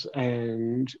musicians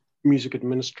and music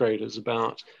administrators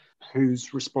about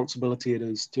whose responsibility it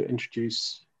is to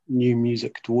introduce new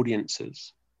music to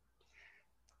audiences.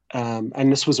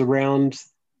 And this was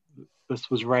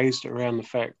raised around the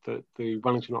fact that the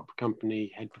Wellington Opera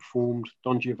Company had performed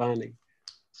Don Giovanni,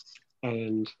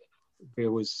 and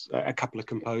there was a couple of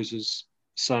composers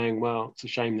saying, well, it's a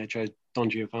shame they chose Don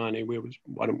Giovanni.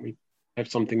 Why don't we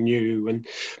have something new? And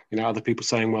other people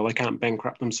saying, well, they can't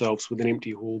bankrupt themselves with an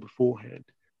empty hall beforehand.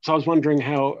 So I was wondering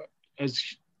how, as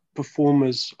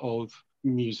performers of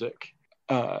music,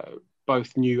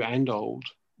 both new and old,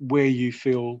 where you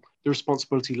feel the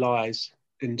responsibility lies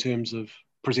in terms of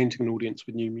presenting an audience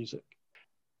with new music.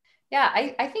 Yeah,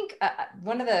 I think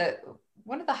one of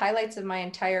the highlights of my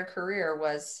entire career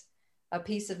was a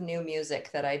piece of new music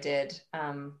that I did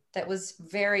that was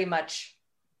very much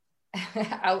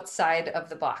outside of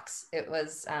the box. It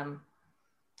was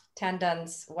Tan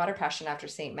Dun's Water Passion after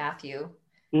St. Matthew,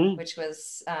 which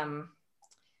was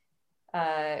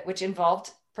which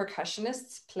involved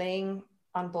percussionists playing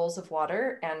on bowls of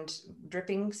water and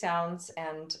dripping sounds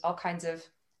and all kinds of.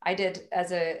 I did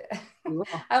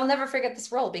I'll never forget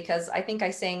this role because I think I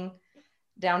sang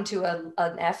down to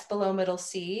an F below middle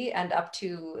C and up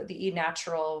to the E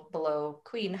natural below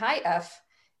Queen high F.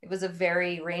 It was a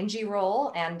very rangy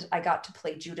role, and I got to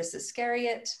play Judas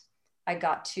Iscariot. I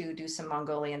got to do some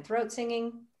Mongolian throat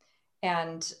singing,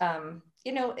 and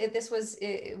it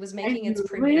was making its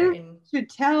premiere to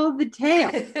tell the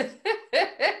tale.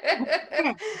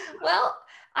 Well,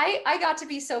 I got to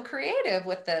be so creative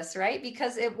with this, right?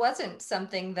 Because it wasn't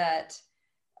something that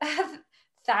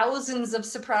thousands of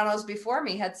sopranos before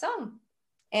me had sung,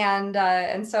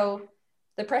 and so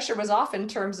the pressure was off in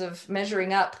terms of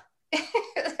measuring up,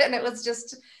 and it was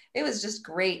just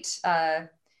great,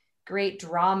 great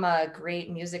drama,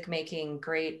 great music making,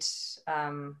 great,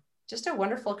 just a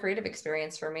wonderful creative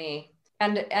experience for me.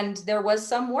 And there was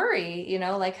some worry,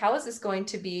 like how is this going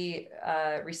to be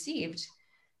received?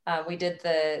 We did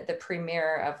the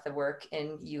premiere of the work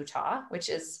in Utah, which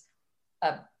is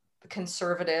a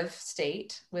conservative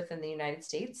state within the United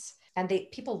States. And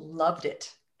people loved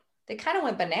it. They kind of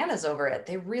went bananas over it.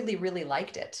 They really, really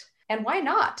liked it. And why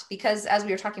not? Because as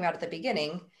we were talking about at the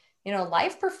beginning,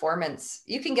 live performance,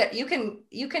 you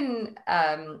can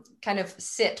kind of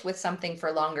sit with something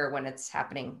for longer when it's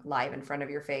happening live in front of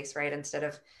your face, right? Instead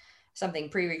of something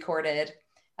pre-recorded.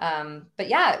 But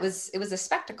yeah, it was a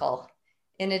spectacle.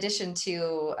 In addition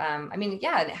to,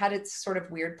 it had its sort of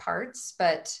weird parts,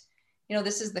 but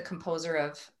this is the composer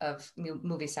of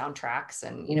movie soundtracks,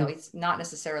 and he's not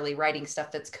necessarily writing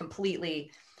stuff that's completely,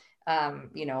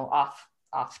 off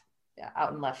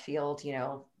out in left field,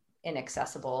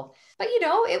 inaccessible. But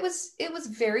it was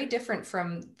very different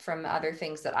from other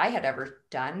things that I had ever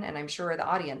done, and I'm sure the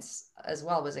audience as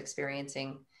well was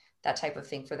experiencing that type of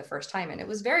thing for the first time, and it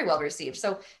was very well received.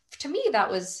 So to me,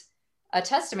 that was a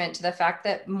testament to the fact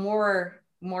that more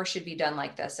should be done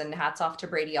like this. And hats off to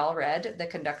Brady Allred, the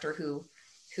conductor who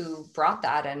brought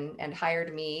that and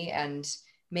hired me and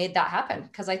made that happen.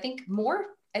 Because I think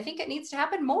it needs to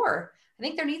happen more. I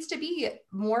think there needs to be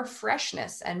more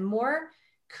freshness and more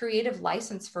creative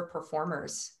license for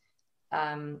performers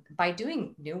by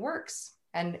doing new works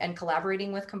and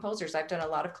collaborating with composers. I've done a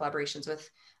lot of collaborations with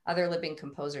other living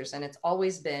composers, and it's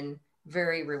always been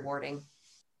very rewarding.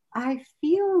 I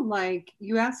feel like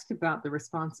you asked about the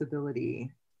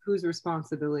responsibility. Whose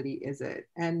responsibility is it?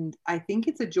 And I think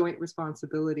it's a joint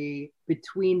responsibility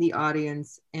between the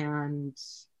audience and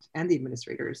the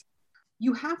administrators.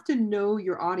 You have to know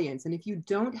your audience. And if you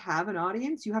don't have an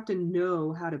audience, you have to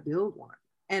know how to build one.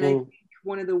 And I think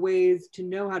one of the ways to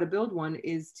know how to build one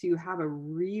is to have a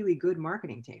really good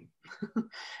marketing team.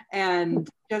 And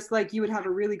just like you would have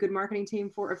a really good marketing team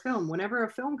for a film, whenever a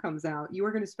film comes out, you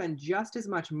are going to spend just as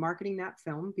much marketing that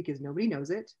film, because nobody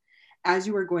knows it, as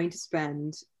you are going to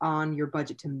spend on your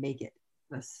budget to make it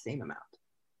the same amount.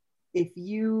 If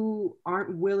you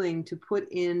aren't willing to put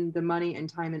in the money and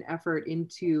time and effort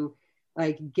into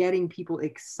like getting people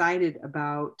excited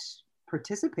about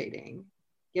participating,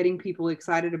 getting people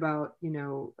excited about,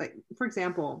 like, for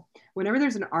example, whenever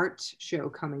there's an art show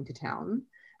coming to town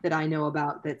that I know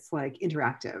about that's like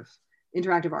interactive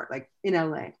art, like in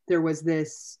LA, there was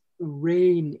this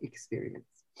rain experience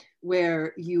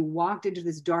where you walked into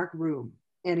this dark room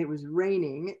and it was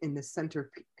raining in the center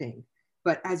thing.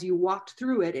 But as you walked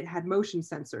through it, it had motion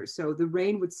sensors. So the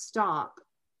rain would stop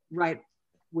right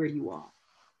where you are.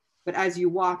 But as you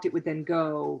walked, it would then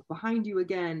go behind you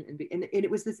again. And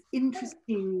it was this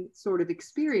interesting sort of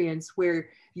experience where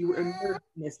you were immersed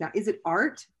in this. Now, is it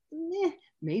art?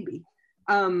 Maybe.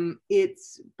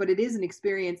 But it is an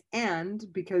experience. And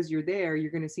because you're there, you're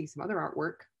going to see some other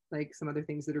artwork, like some other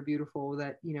things that are beautiful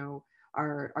that,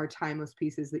 are timeless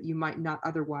pieces that you might not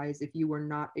otherwise, if you were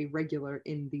not a regular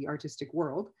in the artistic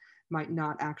world, might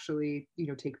not actually,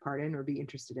 take part in or be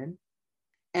interested in.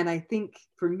 And I think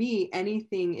for me,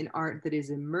 anything in art that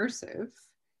is immersive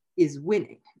is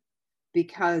winning,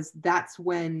 because that's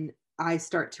when I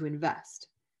start to invest.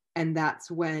 And that's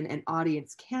when an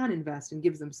audience can invest and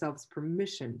gives themselves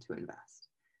permission to invest.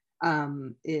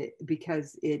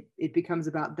 Because it becomes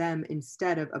about them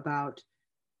instead of about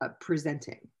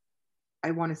presenting.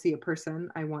 I want to see a person.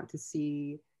 I want to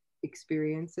see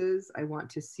experiences. I want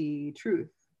to see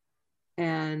truth.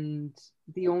 And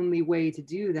the only way to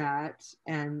do that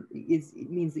it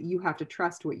means that you have to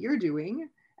trust what you're doing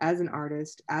as an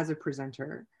artist, as a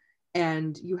presenter,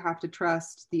 and you have to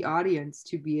trust the audience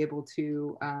to be able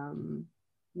to,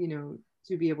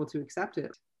 to be able to accept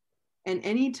it. And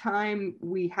anytime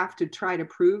we have to try to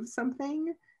prove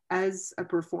something as a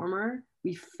performer,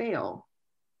 we fail,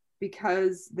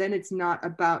 because then it's not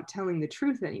about telling the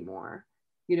truth anymore.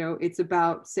 It's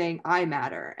about saying I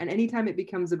matter. And anytime it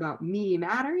becomes about me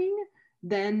mattering,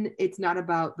 then it's not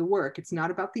about the work. It's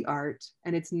not about the art,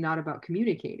 and it's not about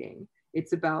communicating.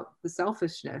 It's about the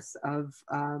selfishness of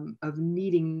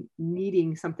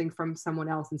needing something from someone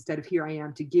else instead of here I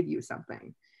am to give you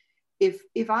something.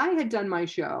 If I had done my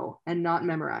show and not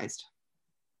memorized,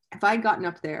 if I'd gotten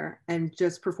up there and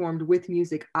just performed with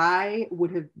music, that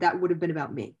would have been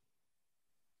about me,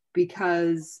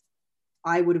 because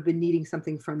I would have been needing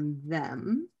something from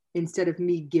them instead of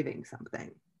me giving something.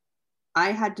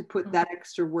 I had to put that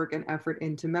extra work and effort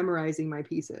into memorizing my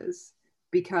pieces,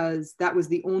 because that was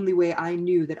the only way I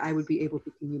knew that I would be able to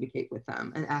communicate with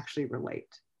them and actually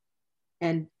relate.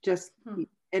 And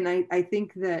I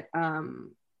think that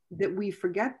that we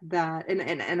forget that,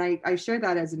 and I share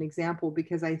that as an example,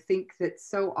 because I think that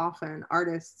so often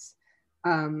artists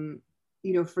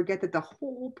forget that the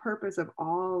whole purpose of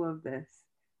all of this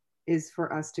is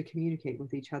for us to communicate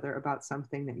with each other about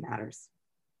something that matters,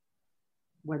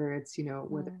 whether it's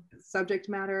whether it's subject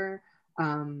matter,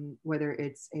 whether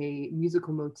it's a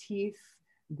musical motif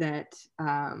that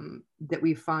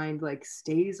we find like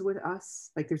stays with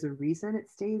us. Like there's a reason it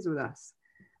stays with us.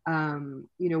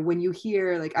 When you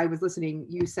hear, like I was listening,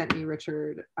 you sent me,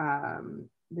 Richard,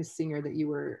 this singer that you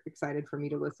were excited for me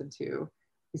to listen to.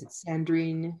 Is it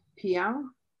Sandrine Piau?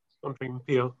 Sandrine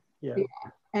Piau, yeah.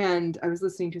 And I was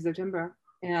listening to September,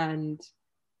 and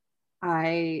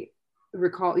I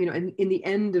recall, in the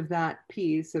end of that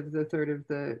piece of the third of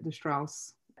the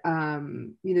Strauss,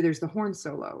 there's the horn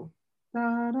solo.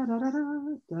 Da, da, da, da,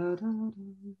 da, da, da.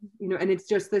 And it's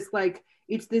just this, like,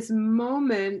 it's this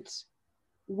moment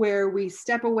where we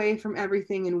step away from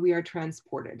everything and we are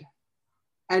transported.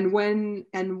 And when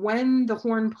the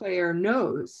horn player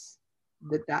knows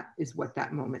that is what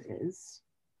that moment is,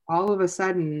 all of a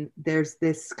sudden there's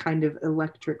this kind of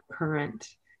electric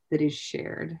current that is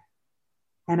shared.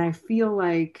 And I feel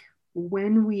like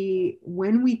when we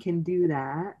can do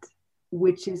that,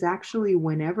 which is actually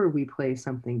whenever we play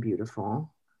something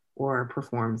beautiful or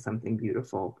perform something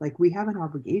beautiful, like we have an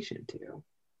obligation to.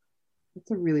 It's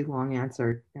a really long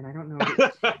answer, and I don't know.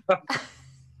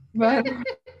 but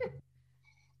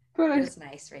That's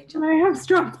nice, Rachel. I have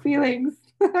strong feelings.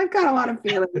 I've got a lot of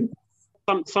feelings.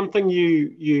 Something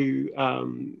you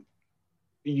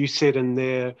said in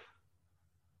there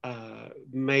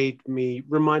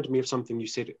reminded me of something you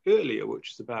said earlier,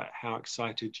 which is about how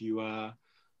excited you are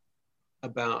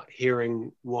about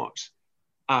hearing what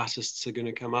artists are going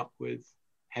to come up with,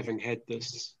 having had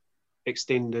this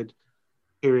extended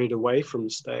period away from the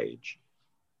stage.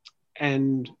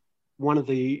 And one of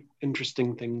the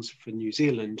interesting things for New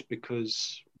Zealand,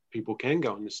 because people can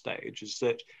go on the stage, is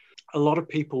that a lot of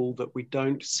people that we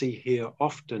don't see here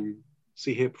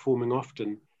performing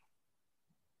often,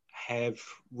 have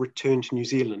returned to New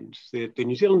Zealand. They're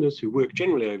New Zealanders who work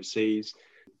generally overseas,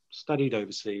 studied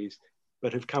overseas,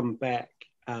 but have come back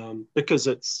because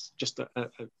it's just a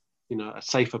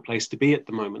safer place to be at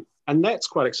the moment. And that's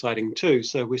quite exciting too.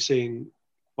 So we're seeing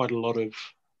quite a lot of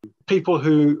people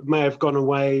who may have gone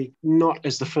away not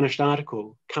as the finished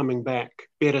article, coming back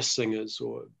better singers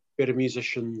or better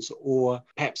musicians, or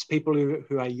perhaps people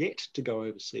who are yet to go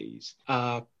overseas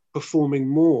are performing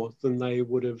more than they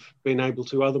would have been able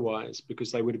to otherwise,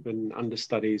 because they would have been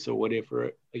understudies or whatever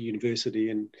at a university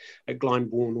and at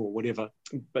Glyndebourne or whatever.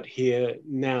 But here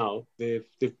now they've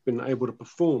been able to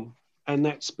perform, and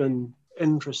that's been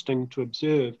interesting to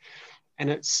observe. And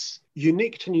it's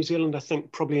unique to New Zealand, I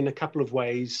think, probably in a couple of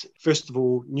ways. First of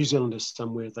all, New Zealand is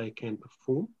somewhere they can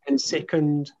perform. And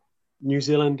second, New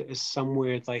Zealand is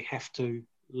somewhere they have to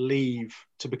leave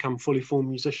to become fully formed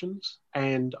musicians.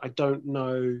 And I don't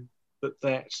know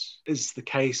that is the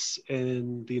case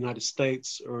in the United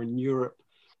States or in Europe.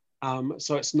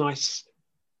 So it's nice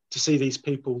to see these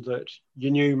people that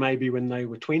you knew maybe when they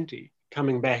were 20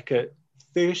 coming back at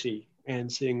 30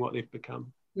 and seeing what they've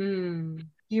become.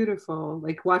 Beautiful,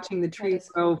 like watching the tree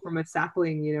grow from a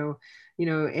sapling,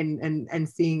 and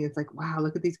seeing, it's like, wow,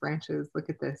 look at these branches, look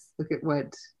at this, look at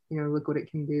what, look what it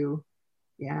can do.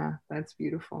 Yeah, that's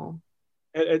beautiful.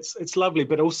 It's lovely,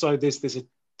 but also there's a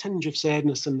tinge of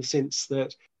sadness in the sense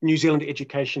that New Zealand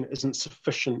education isn't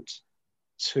sufficient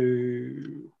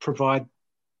to provide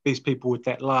these people with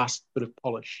that last bit of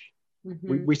polish.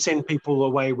 Mm-hmm. We send people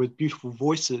away with beautiful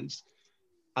voices,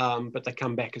 but they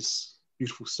come back as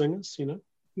beautiful singers,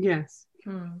 Yes.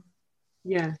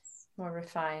 Yes. More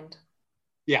refined.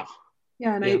 Yeah.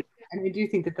 Yeah, and I do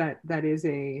think that is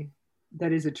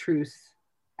a truth.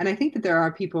 And I think that there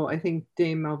are people, I think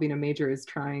Dame Malvina Major is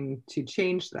trying to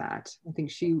change that. I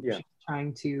think she's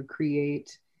trying to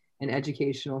create an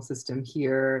educational system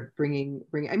here, bringing,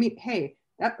 I mean, hey,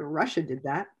 Russia did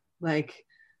that. Like,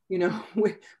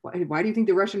 why do you think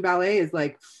the Russian ballet is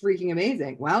like freaking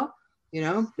amazing? Well,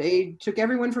 they took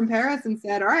everyone from Paris and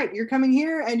said, all right, you're coming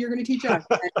here and you're going to teach us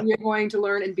and you're going to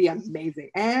learn and be amazing.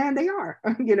 And they are,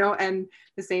 and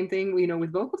the same thing,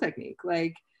 with vocal technique.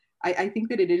 Like, I think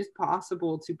that it is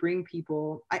possible to bring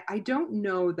people. I don't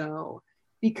know, though,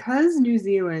 because New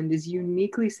Zealand is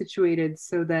uniquely situated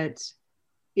so that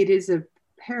it is a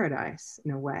paradise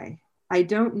in a way. I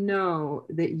don't know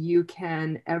that you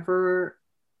can ever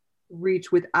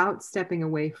reach, without stepping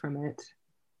away from it,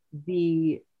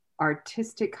 the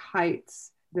artistic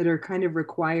heights that are kind of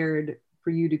required for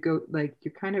you to go, like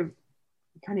you kind of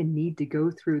need to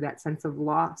go through that sense of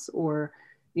loss, or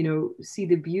see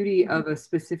the beauty of a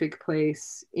specific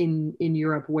place in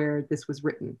Europe where this was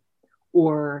written,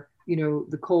 or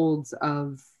the colds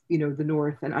of the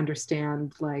North, and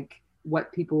understand like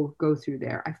what people go through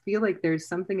there. I feel like there's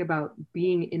something about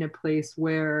being in a place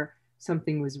where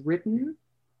something was written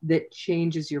that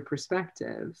changes your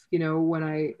perspective. When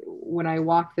I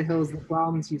walk the hills that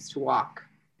Brahms used to walk,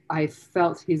 I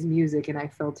felt his music and I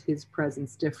felt his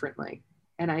presence differently.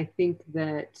 And I think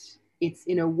that it's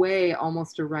in a way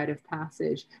almost a rite of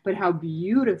passage, but how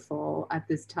beautiful at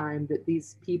this time that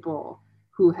these people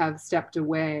who have stepped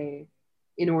away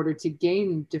in order to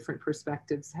gain different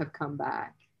perspectives have come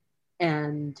back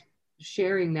and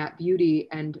sharing that beauty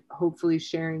and hopefully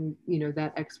sharing,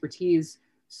 that expertise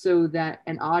so that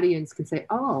an audience can say,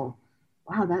 oh,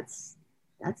 wow, that's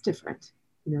different.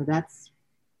 That's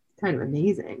kind of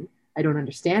amazing. I don't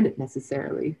understand it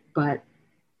necessarily, but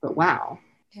wow.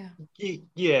 Yeah.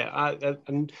 Yeah,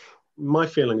 and my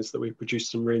feeling is that we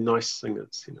produced some really nice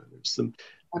singers. There's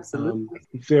some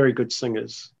very good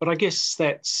singers. But I guess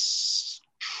that's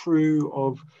true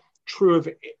of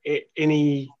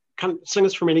any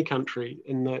singers from any country,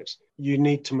 in that you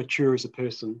need to mature as a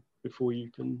person before you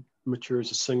can mature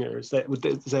as a singer. Is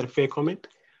that a fair comment?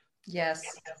 Yes.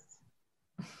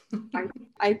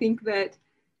 I think that,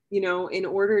 in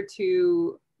order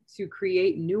to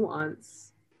create nuance,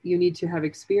 you need to have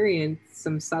experienced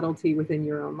some subtlety within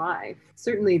your own life.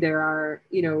 Certainly there are,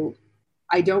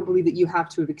 I don't believe that you have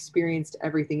to have experienced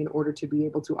everything in order to be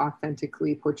able to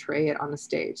authentically portray it on a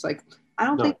stage. Like, I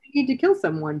don't think you need to kill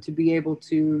someone to be able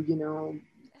to,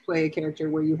 play a character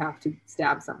where you have to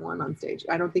stab someone on stage.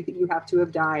 I don't think that you have to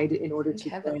have died in order to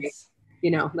play,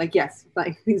 yes,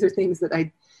 like these are things that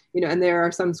and there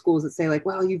are some schools that say like,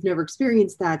 well, you've never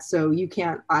experienced that, so you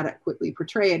can't adequately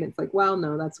portray it. And it's like, well,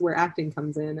 no, that's where acting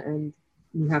comes in, and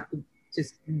you have to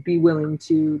just be willing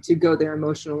to go there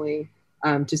emotionally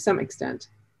to some extent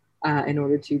in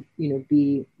order to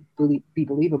be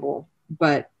believable.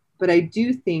 But I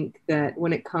do think that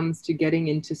when it comes to getting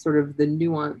into sort of the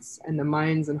nuance and the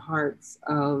minds and hearts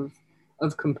of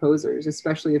composers,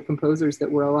 especially of composers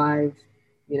that were alive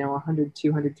 100,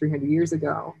 200, 300 years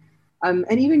ago,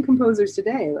 and even composers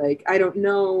today, like I don't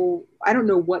know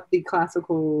what the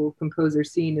classical composer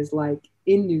scene is like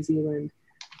in New Zealand,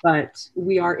 but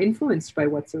we are influenced by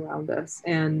what's around us,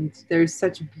 and there's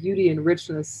such beauty and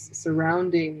richness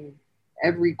surrounding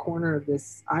every corner of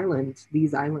these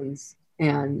islands,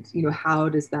 and how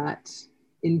does that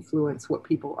influence what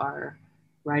people are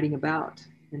writing about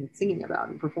and singing about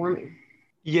and performing?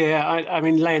 Yeah, I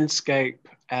mean, landscape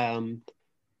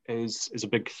is a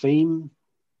big theme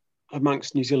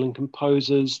amongst New Zealand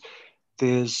composers.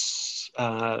 There's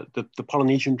the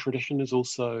Polynesian tradition is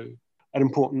also an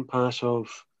important part of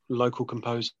local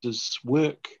composers'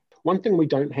 work. One thing we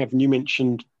don't have, and you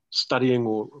mentioned studying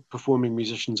or performing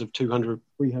musicians of 200,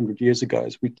 300 years ago,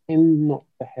 is we tend not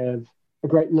to have a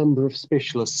great number of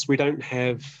specialists. We don't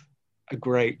have a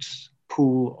great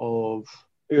pool of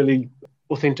early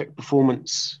authentic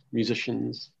performance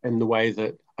musicians in the way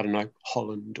that, I don't know,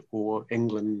 Holland or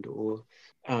England or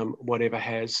whatever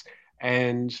has.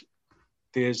 And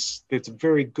there's a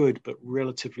very good but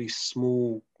relatively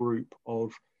small group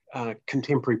of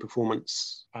contemporary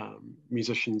performance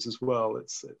musicians as well.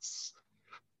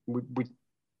 We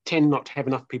tend not to have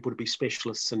enough people to be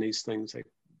specialists in these things. They're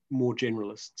more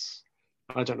generalists.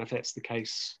 I don't know if that's the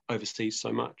case overseas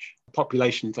so much.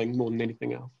 Population thing more than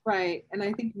anything else. Right. And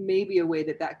I think maybe a way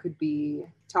that could be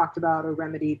talked about or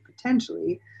remedied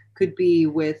potentially could be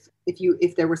with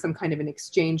if there were some kind of an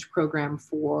exchange program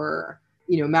for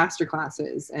master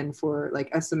classes, and for like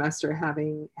a semester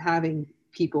having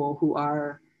people who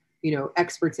are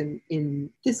experts in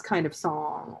this kind of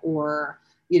song, or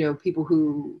people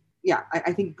who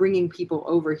I think bringing people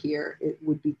over here, it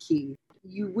would be key.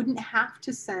 You wouldn't have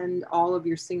to send all of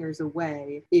your singers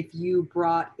away if you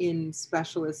brought in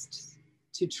specialists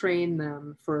to train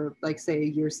them for, like, say, a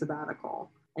year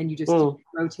sabbatical, and you just keep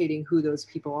rotating who those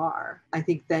people are. I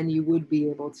think then you would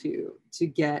be able to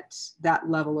get that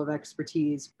level of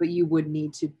expertise, but you would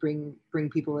need to bring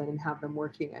people in and have them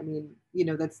working. I mean,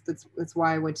 that's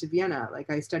why I went to Vienna. Like,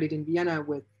 I studied in Vienna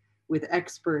with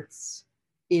experts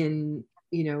in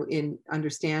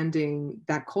understanding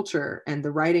that culture and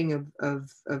the writing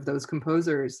of those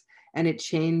composers, and it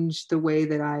changed the way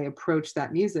that I approached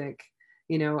that music.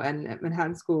 And at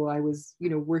Manhattan School, I was,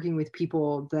 working with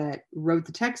people that wrote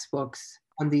the textbooks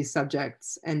on these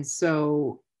subjects. And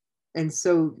so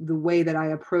the way that I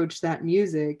approach that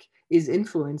music is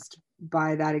influenced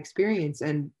by that experience.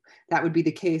 And that would be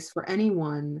the case for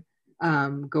anyone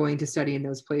going to study in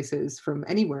those places from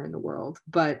anywhere in the world.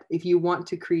 But if you want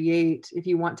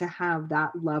to have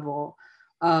that level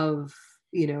of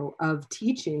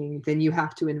teaching, then you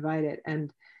have to invite it.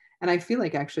 And I feel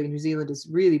like actually New Zealand is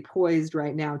really poised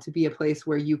right now to be a place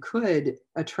where you could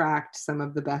attract some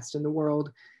of the best in the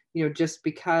world, just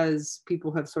because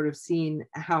people have sort of seen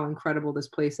how incredible this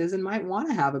place is and might want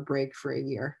to have a break for a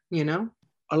year,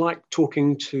 I like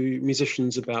talking to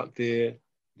musicians about their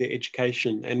their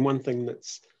education. And one thing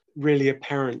that's really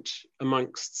apparent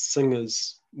amongst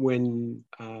singers when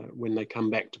they come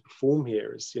back to perform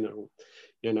here is,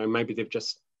 maybe they've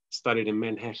just studied in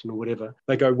Manhattan or whatever.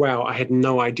 They go, wow, I had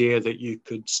no idea that you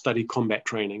could study combat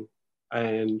training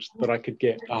and that I could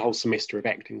get a whole semester of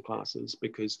acting classes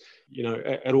because,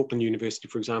 at Auckland University,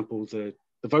 for example, the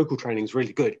vocal training is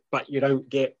really good, but you don't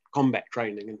get combat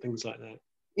training and things like that.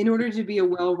 In order to be a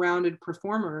well-rounded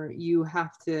performer, you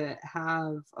have to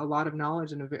have a lot of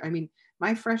knowledge.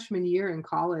 My freshman year in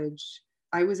college,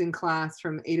 I was in class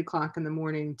from 8 o'clock in the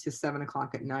morning to 7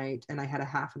 o'clock at night, and I had a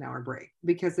half an hour break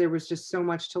because there was just so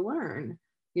much to learn.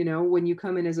 When you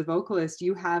come in as a vocalist,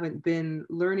 you haven't been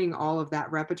learning all of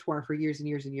that repertoire for years and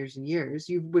years and years and years.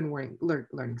 You've been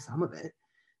learning some of it,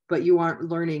 but you aren't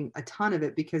learning a ton of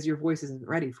it because your voice isn't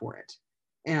ready for it.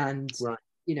 And, right.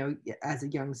 As a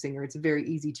young singer, it's very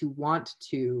easy to want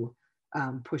to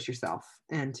push yourself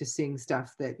and to sing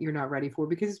stuff that you're not ready for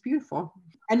because it's beautiful.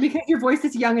 And because your voice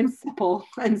is young and supple.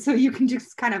 And so you can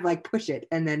just kind of like push it.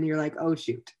 And then you're like, oh,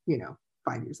 shoot,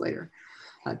 5 years later,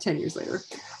 10 years later,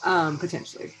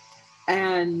 potentially.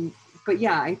 But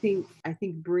yeah, I think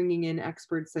bringing in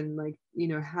experts and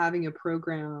having a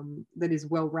program that is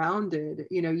well-rounded,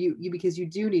 because you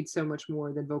do need so much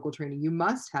more than vocal training. You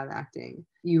must have acting,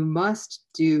 you must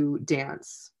do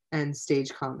dance and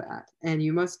stage combat, and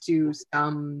you must do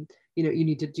some, you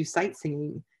need to do sight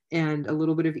singing and a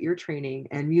little bit of ear training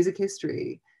and music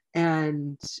history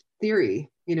and theory.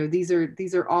 These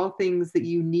are all things that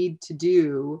you need to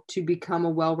do to become a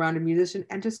well-rounded musician,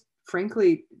 and just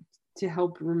frankly to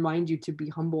help remind you to be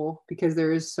humble, because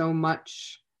there is so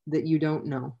much that you don't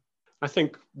know. I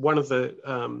think one of the,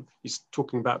 he's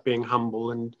talking about being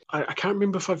humble, and I can't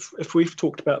remember if we've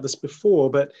talked about this before,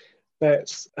 but that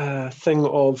thing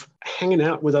of hanging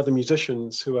out with other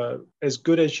musicians who are as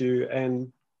good as you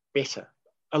and better.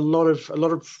 A lot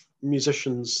of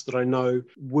musicians that I know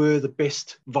were the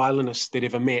best violinists they'd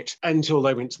ever met until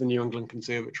they went to the New England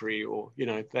Conservatory or,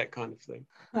 that kind of thing.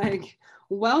 Like,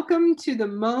 welcome to the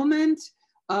moment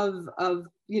of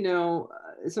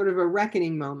sort of a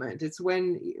reckoning moment. It's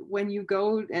when you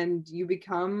go and you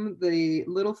become the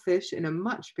little fish in a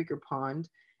much bigger pond.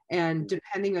 And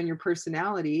depending on your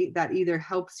personality, that either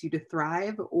helps you to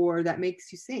thrive or that makes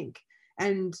you sink.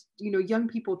 And, young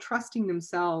people trusting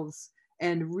themselves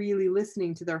and really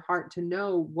listening to their heart to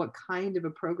know what kind of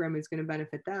a program is going to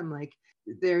benefit them. Like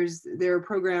there are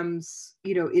programs,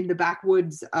 in the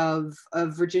backwoods of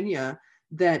Virginia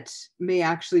that may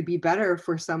actually be better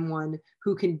for someone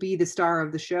who can be the star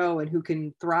of the show and who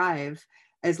can thrive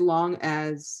as long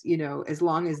as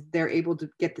they're able to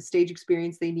get the stage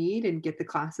experience they need and get the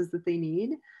classes that they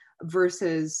need,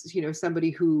 versus,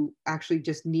 somebody who actually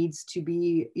just needs to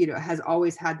be, has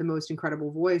always had the most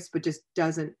incredible voice, but just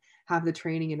doesn't have the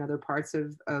training in other parts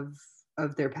of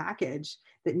their package,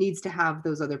 that needs to have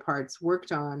those other parts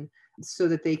worked on so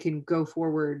that they can go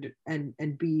forward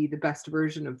and be the best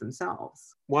version of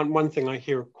themselves. One thing I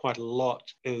hear quite a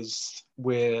lot is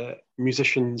where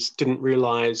musicians didn't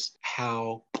realize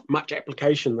how much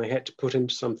application they had to put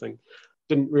into something,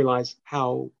 didn't realize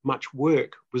how much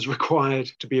work was required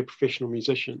to be a professional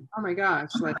musician. Oh my gosh,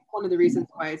 like one of the reasons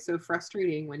why it's so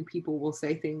frustrating when people will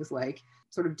say things like,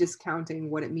 sort of discounting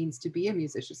what it means to be a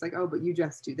musician. It's like, oh, but you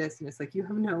just do this. And it's like, you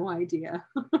have no idea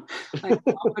like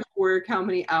how much work, how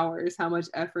many hours, how much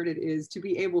effort it is to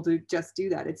be able to just do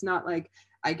that. It's not like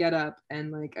I get up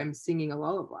and like I'm singing a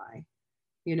lullaby,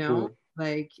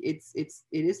 like it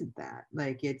isn't that.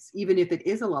 Like, it's, even if it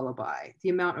is a lullaby,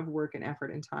 the amount of work and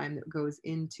effort and time that goes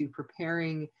into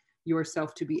preparing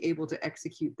yourself to be able to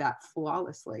execute that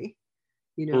flawlessly,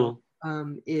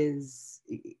 is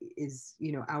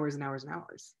hours and hours and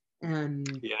hours.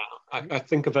 And yeah, I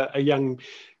think of a young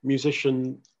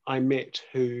musician I met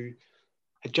who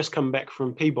had just come back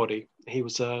from Peabody. He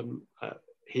was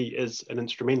he is an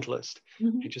instrumentalist.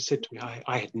 Mm-hmm. He just said to me,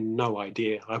 I had no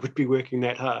idea I would be working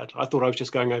that hard. I thought I was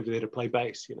just going over there to play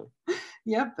bass,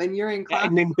 Yep, and you're in class.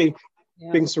 And then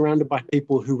being surrounded by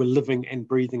people who were living and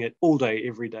breathing it all day,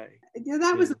 every day. Yeah,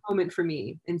 that was a moment for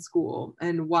me in school,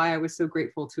 and why I was so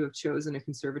grateful to have chosen a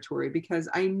conservatory, because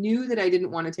I knew that I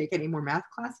didn't want to take any more math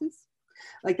classes.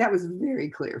 Like, that was very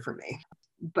clear for me.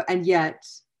 And yet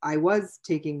I was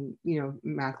taking,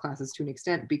 math classes to an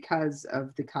extent because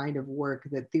of the kind of work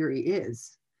that theory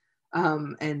is.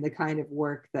 And the kind of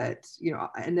work that,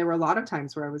 and there were a lot of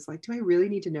times where I was like, do I really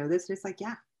need to know this? And it's like,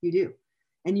 yeah, you do.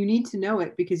 And you need to know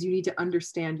it because you need to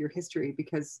understand your history,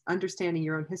 because understanding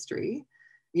your own history,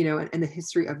 and the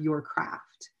history of your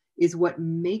craft is what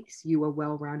makes you a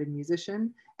well-rounded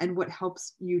musician, and what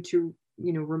helps you to,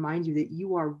 remind you that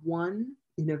you are one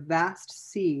in a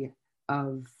vast sea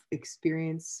of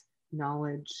experience,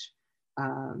 knowledge,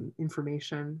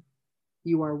 information.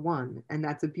 You are one, and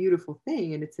that's a beautiful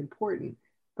thing, and it's important,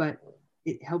 but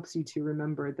it helps you to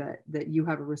remember that you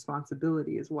have a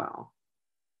responsibility as well.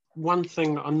 One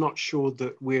thing I'm not sure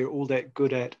that we're all that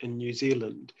good at in New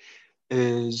Zealand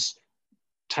is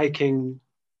taking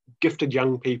gifted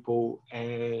young people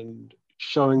and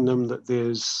showing them that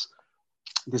there's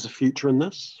a future in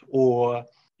this, or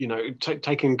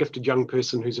taking a gifted young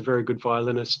person who's a very good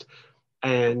violinist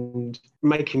and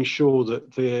making sure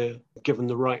that they're given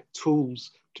the right tools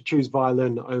to choose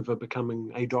violin over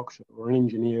becoming a doctor or an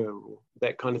engineer or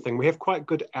that kind of thing. We have quite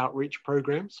good outreach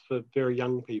programs for very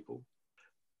young people,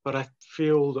 but I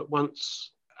feel that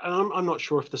once, and I'm not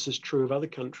sure if this is true of other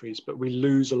countries, but we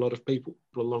lose a lot of people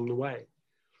along the way.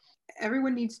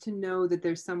 Everyone needs to know that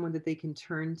there's someone that they can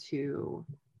turn to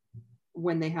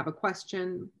when they have a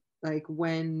question, like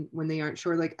when they aren't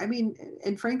sure. Like, I mean,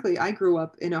 and frankly, I grew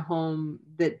up in a home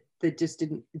that just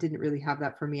didn't really have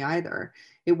that for me either.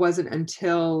 It wasn't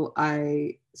until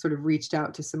I sort of reached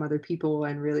out to some other people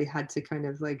and really had to kind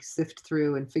of like sift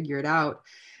through and figure it out.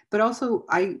 But also,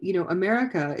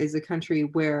 America is a country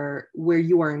where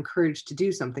you are encouraged to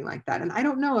do something like that. And I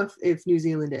don't know if New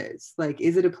Zealand is. Like,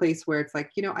 is it a place where it's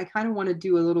like, I kind of want to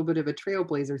do a little bit of a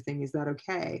trailblazer thing. Is that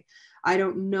okay? I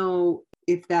don't know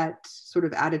if that sort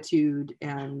of attitude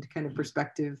and kind of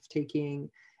perspective taking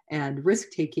and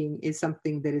risk taking is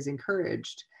something that is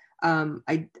encouraged.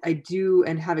 I do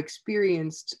and have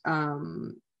experienced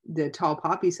the tall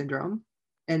poppy syndrome,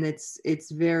 and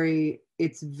it's very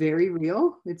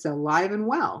real. It's alive and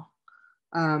well.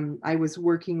 I was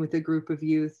working with a group of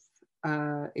youth,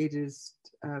 ages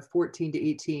 14 to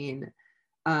 18.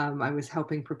 I was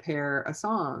helping prepare a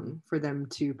song for them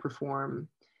to perform,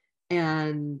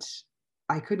 and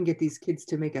I couldn't get these kids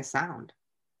to make a sound.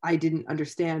 I didn't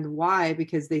understand why,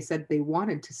 because they said they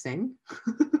wanted to sing.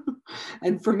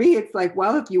 And for me, it's like,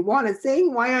 well, if you want to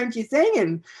sing, why aren't you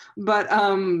singing? But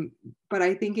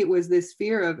I think it was this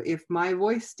fear of, if my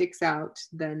voice sticks out,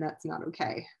 then that's not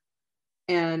okay.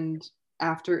 And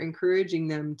after encouraging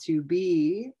them to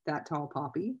be that tall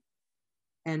poppy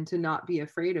and to not be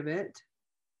afraid of it,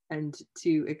 and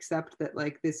to accept that,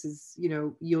 like, this is,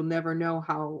 you'll never know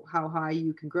how high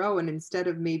you can grow. And instead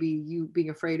of maybe you being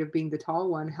afraid of being the tall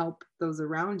one, help those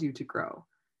around you to grow.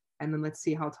 And then let's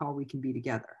see how tall we can be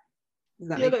together.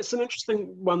 That's an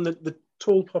interesting one, that the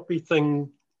tall poppy thing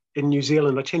in New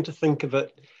Zealand. I tend to think of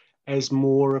it as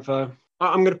more of a,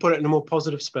 I'm going to put it in a more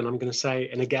positive spin. I'm going to say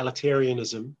an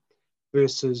egalitarianism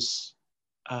versus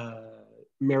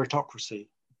meritocracy.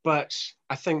 But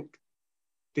I think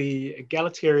the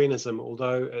egalitarianism,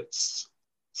 although it's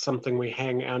something we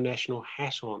hang our national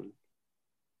hat on,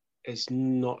 is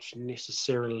not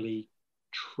necessarily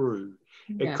true.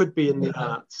 Yeah. It could be in the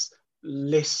arts,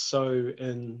 less so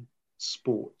in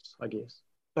sports, I guess.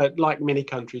 But like many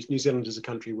countries, New Zealand is a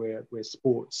country where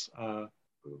sports are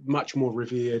much more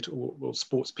revered, or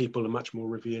sports people are much more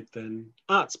revered than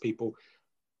arts people,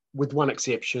 with one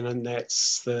exception, and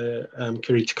that's the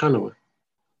critic.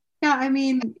 Yeah, I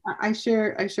mean, I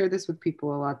share this with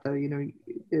people a lot, though.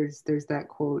 There's that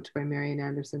quote by Marian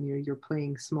Anderson, your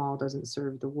playing small doesn't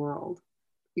serve the world.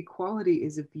 Equality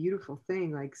is a beautiful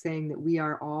thing, like saying that we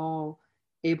are all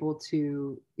able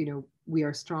to, we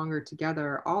are stronger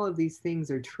together. All of these things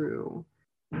are true,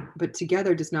 but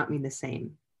together does not mean the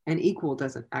same. And equal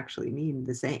doesn't actually mean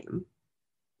the same.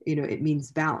 It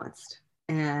means balanced.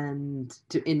 And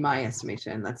in my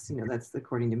estimation, that's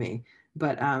according to me.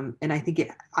 But and I think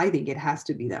it has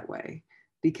to be that way,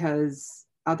 because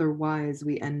otherwise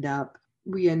we end up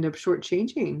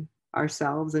shortchanging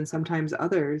ourselves and sometimes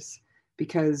others,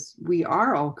 because we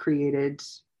are all created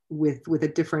with a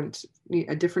different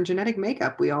genetic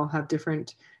makeup. We all have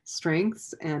different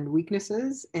strengths and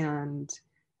weaknesses and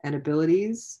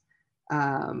abilities,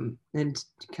 and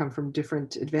come from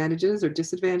different advantages or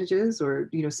disadvantages, or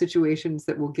situations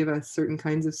that will give us certain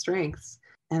kinds of strengths.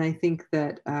 And I think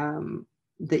that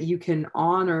that you can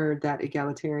honor that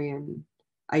egalitarian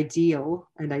ideal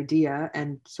and idea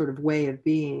and sort of way of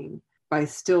being by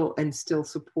still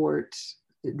support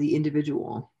the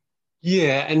individual.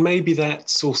 Yeah, and maybe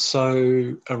that's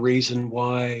also a reason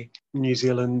why New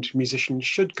Zealand musicians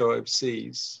should go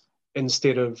overseas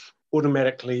instead of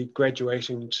automatically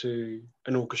graduating to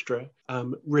an orchestra,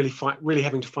 really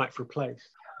having to fight for a place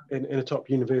in a top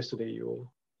university. Or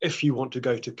if you want to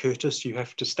go to Curtis, you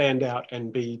have to stand out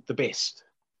and be the best.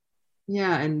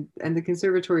 Yeah, and the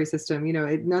conservatory system,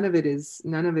 none of it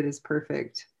is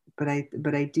perfect, but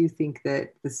I do think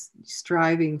that this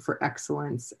striving for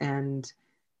excellence and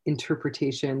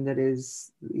interpretation that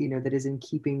is, that is in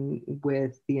keeping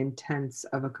with the intents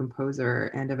of a composer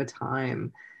and of a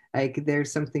time. Like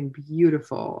there's something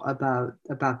beautiful about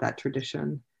that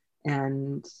tradition,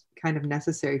 and kind of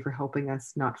necessary for helping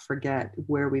us not forget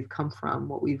where we've come from,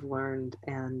 what we've learned,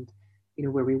 and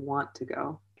where we want to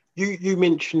go. You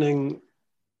mentioning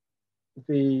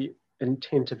the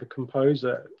intent of a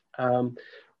composer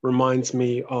reminds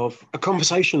me of a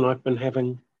conversation I've been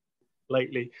having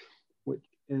lately, which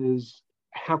is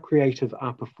how creative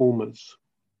are performers?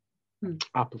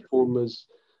 Are performers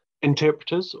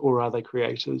interpreters, or are they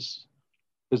creators?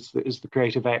 Is the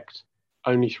creative act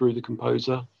only through the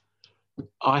composer?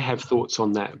 I have thoughts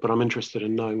on that, but I'm interested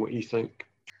in knowing what you think.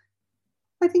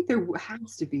 I think there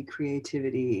has to be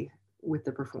creativity with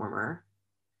the performer.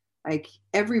 Like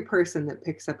every person that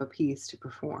picks up a piece to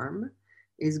perform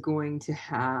is going to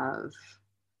have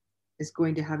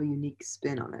a unique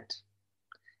spin on it.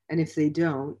 And if they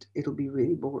don't, it'll be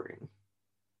really boring.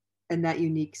 And that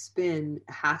unique spin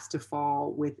has to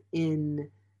fall within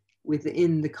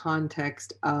the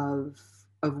context of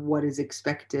what is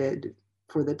expected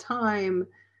for the time,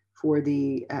 for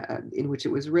the in which it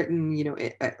was written,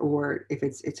 or if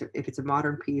it's a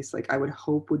modern piece, like I would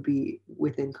hope would be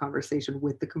within conversation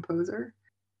with the composer.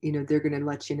 They're going to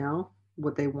let you know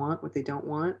what they want, what they don't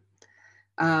want.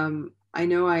 I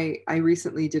know I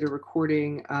recently did a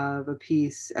recording of a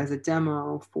piece as a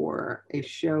demo for a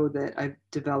show that I've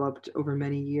developed over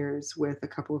many years with a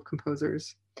couple of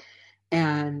composers.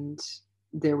 And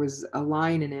there was a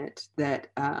line in it that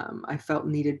I felt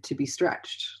needed to be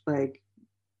stretched, like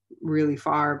really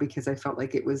far, because I felt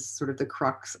like it was sort of the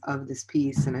crux of this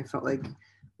piece. And I felt like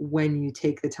when you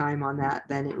take the time on that,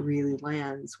 then it really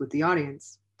lands with the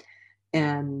audience.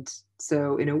 And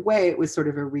so in a way it was sort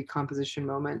of a recomposition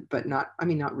moment, but not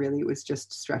really, it was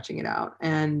just stretching it out.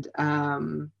 And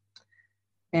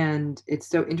it's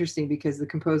so interesting because the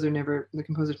composers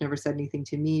never said anything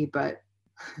to me, but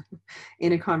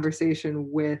in a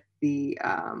conversation with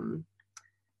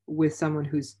with someone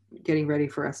who's getting ready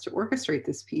for us to orchestrate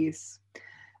this piece,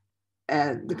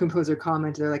 the composer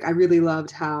commented, they're like, I really loved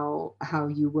how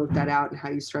you wrote that out and how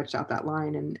you stretched out that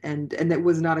line. And that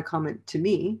was not a comment to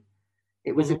me.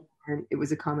 It was it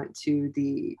was a comment to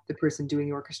the person doing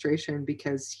the orchestration,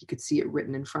 because he could see it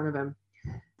written in front of him.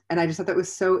 And I just thought that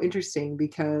was so interesting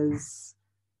because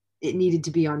it needed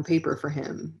to be on paper for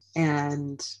him.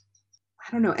 And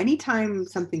I don't know, anytime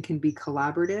something can be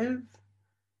collaborative,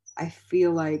 I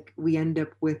feel like we end up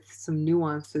with some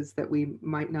nuances that we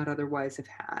might not otherwise have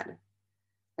had,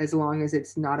 as long as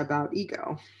it's not about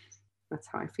ego. That's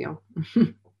how I feel.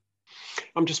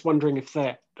 I'm just wondering if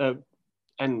that,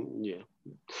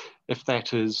 if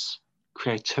that is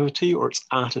creativity or it's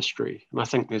artistry. And I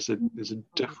think there's a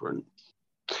difference.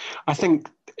 I think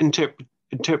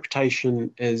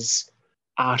interpretation is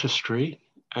artistry,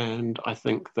 and I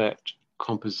think that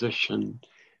composition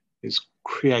is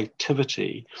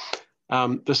creativity.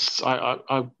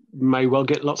 I may well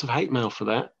get lots of hate mail for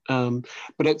that,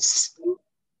 but it's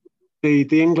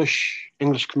the English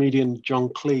comedian John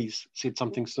Cleese said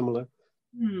something similar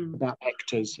about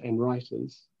actors and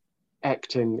writers.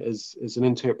 Acting is an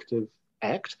interpretive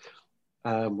act,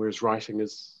 whereas writing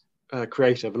is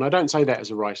creative. And I don't say that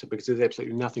as a writer, because there's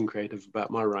absolutely nothing creative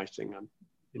about my writing. I'm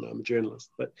a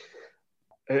journalist, but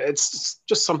it's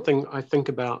just something I think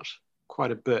about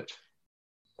quite a bit.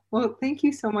 Well, thank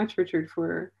you so much, Richard,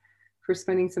 for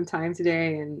spending some time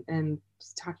today and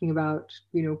just talking about,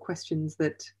 questions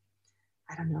that,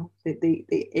 I don't know,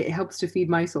 it helps to feed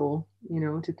my soul,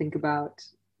 to think about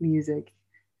music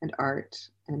and art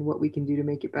and what we can do to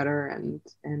make it better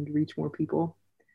and reach more people.